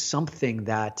that is something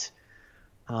that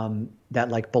that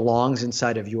like belongs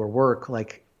inside of your work,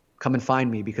 like come and find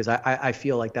me, because I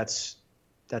feel like that's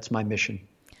my mission.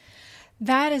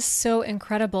 That is so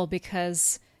incredible,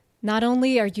 because not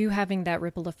only are you having that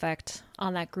ripple effect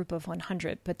on that group of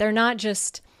 100, but they're not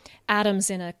just atoms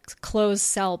in a closed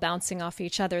cell bouncing off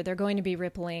each other. They're going to be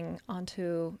rippling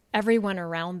onto everyone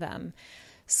around them.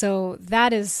 So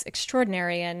that is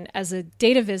extraordinary. And as a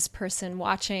data viz person,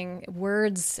 watching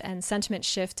words and sentiment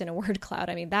shift in a word cloud,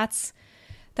 I mean, that's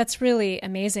really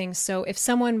amazing. So if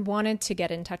someone wanted to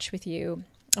get in touch with you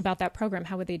about that program,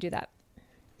 how would they do that?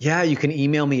 Yeah, you can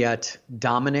email me at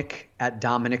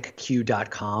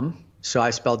dominick@dominickq.com. So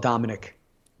I spell Dominick,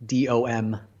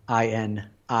 DOMINICK,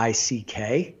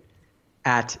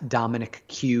 at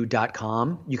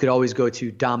dominickq.com. You could always go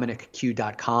to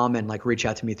dominickq.com and like reach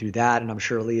out to me through that. And I'm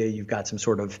sure, Leah, you've got some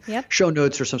sort of show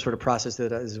notes or some sort of process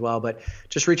that as well. But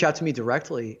just reach out to me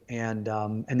directly. And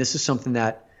this is something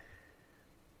that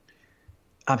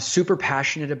I'm super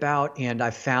passionate about, and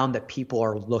I've found that people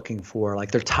are looking for,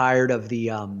 like, they're tired of the,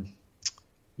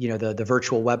 the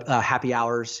virtual web happy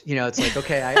hours. It's like,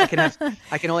 okay,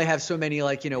 I can only have so many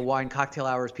wine cocktail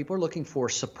hours. People are looking for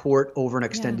support over an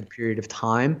extended period of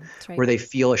time where they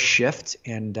feel a shift,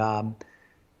 and I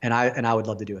would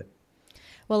love to do it.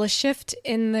 Well, a shift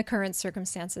in the current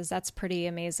circumstances, that's pretty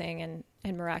amazing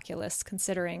and miraculous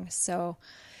considering. So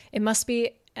it must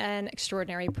be an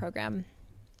extraordinary program.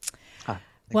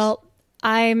 Well,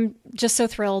 I'm just so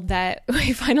thrilled that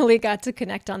we finally got to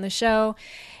connect on the show,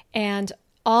 and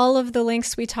all of the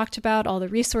links we talked about, all the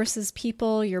resources,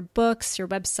 people, your books, your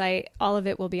website, all of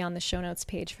it will be on the show notes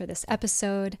page for this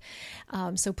episode.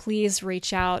 So please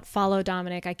reach out, follow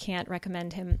Dominick. I can't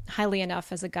recommend him highly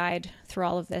enough as a guide through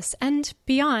all of this and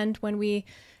beyond when we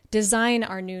design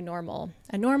our new normal,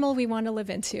 a normal we want to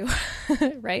live into,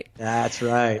 right? That's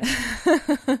right.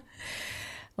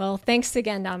 Well, thanks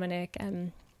again, Dominick,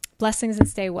 and blessings and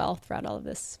stay well throughout all of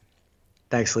this.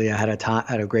 Thanks, Leah. I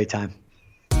had a great time.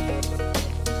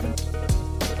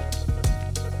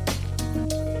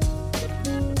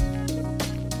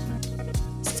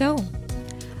 So,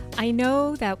 I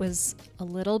know that was a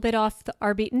little bit off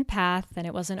our beaten path, and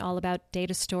it wasn't all about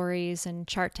data stories and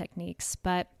chart techniques,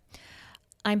 but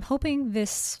I'm hoping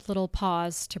this little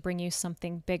pause to bring you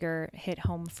something bigger hit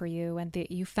home for you and that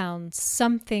you found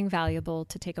something valuable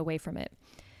to take away from it.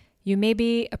 You may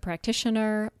be a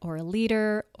practitioner or a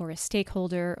leader or a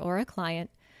stakeholder or a client,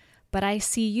 but I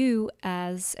see you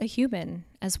as a human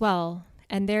as well,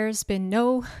 and there's been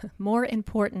no more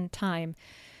important time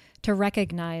to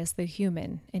recognize the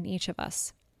human in each of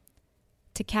us.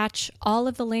 To catch all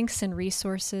of the links and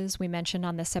resources we mentioned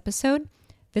on this episode,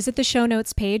 visit the show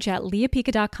notes page at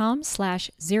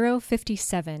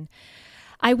leahpica.com/057.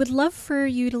 I would love for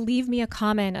you to leave me a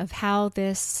comment of how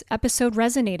this episode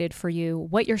resonated for you,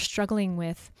 what you're struggling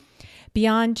with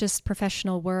beyond just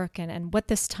professional work and what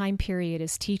this time period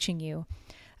is teaching you.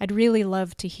 I'd really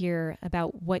love to hear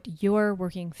about what you're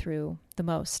working through the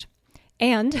most.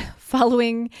 And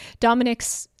following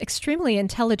Dominick's extremely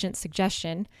intelligent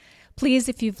suggestion, please,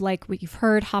 if you've liked what you've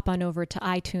heard, hop on over to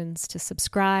iTunes to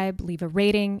subscribe, leave a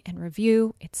rating and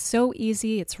review. It's so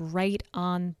easy. It's right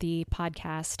on the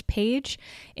podcast page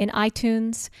in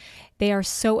iTunes. They are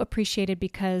so appreciated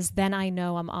because then I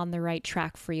know I'm on the right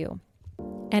track for you.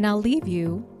 And I'll leave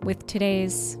you with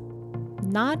today's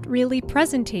not really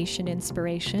presentation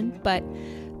inspiration, but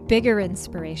bigger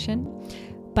inspiration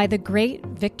by the great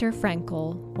Viktor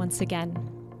Frankl once again.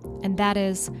 And that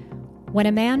is, when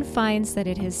a man finds that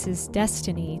it is his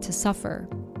destiny to suffer,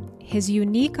 his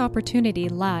unique opportunity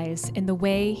lies in the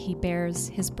way he bears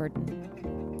his burden.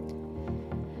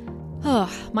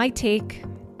 My take,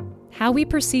 how we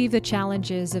perceive the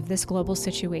challenges of this global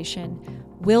situation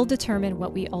will determine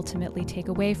what we ultimately take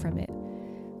away from it.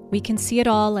 We can see it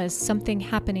all as something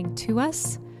happening to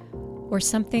us or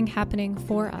something happening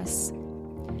for us.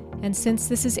 And since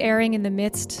this is airing in the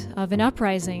midst of an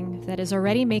uprising that is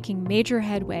already making major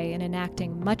headway and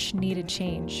enacting much needed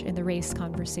change in the race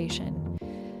conversation,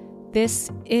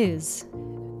 this is,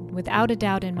 without a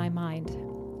doubt in my mind,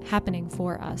 happening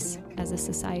for us as a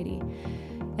society.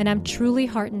 And I'm truly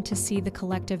heartened to see the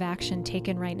collective action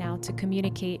taken right now to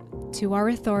communicate to our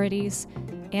authorities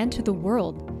and to the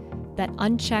world that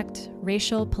unchecked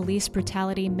racial police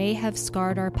brutality may have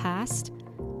scarred our past,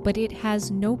 but it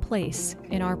has no place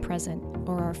in our present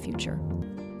or our future.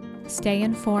 Stay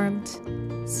informed,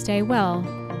 stay well,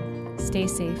 stay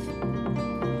safe.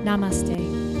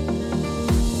 Namaste.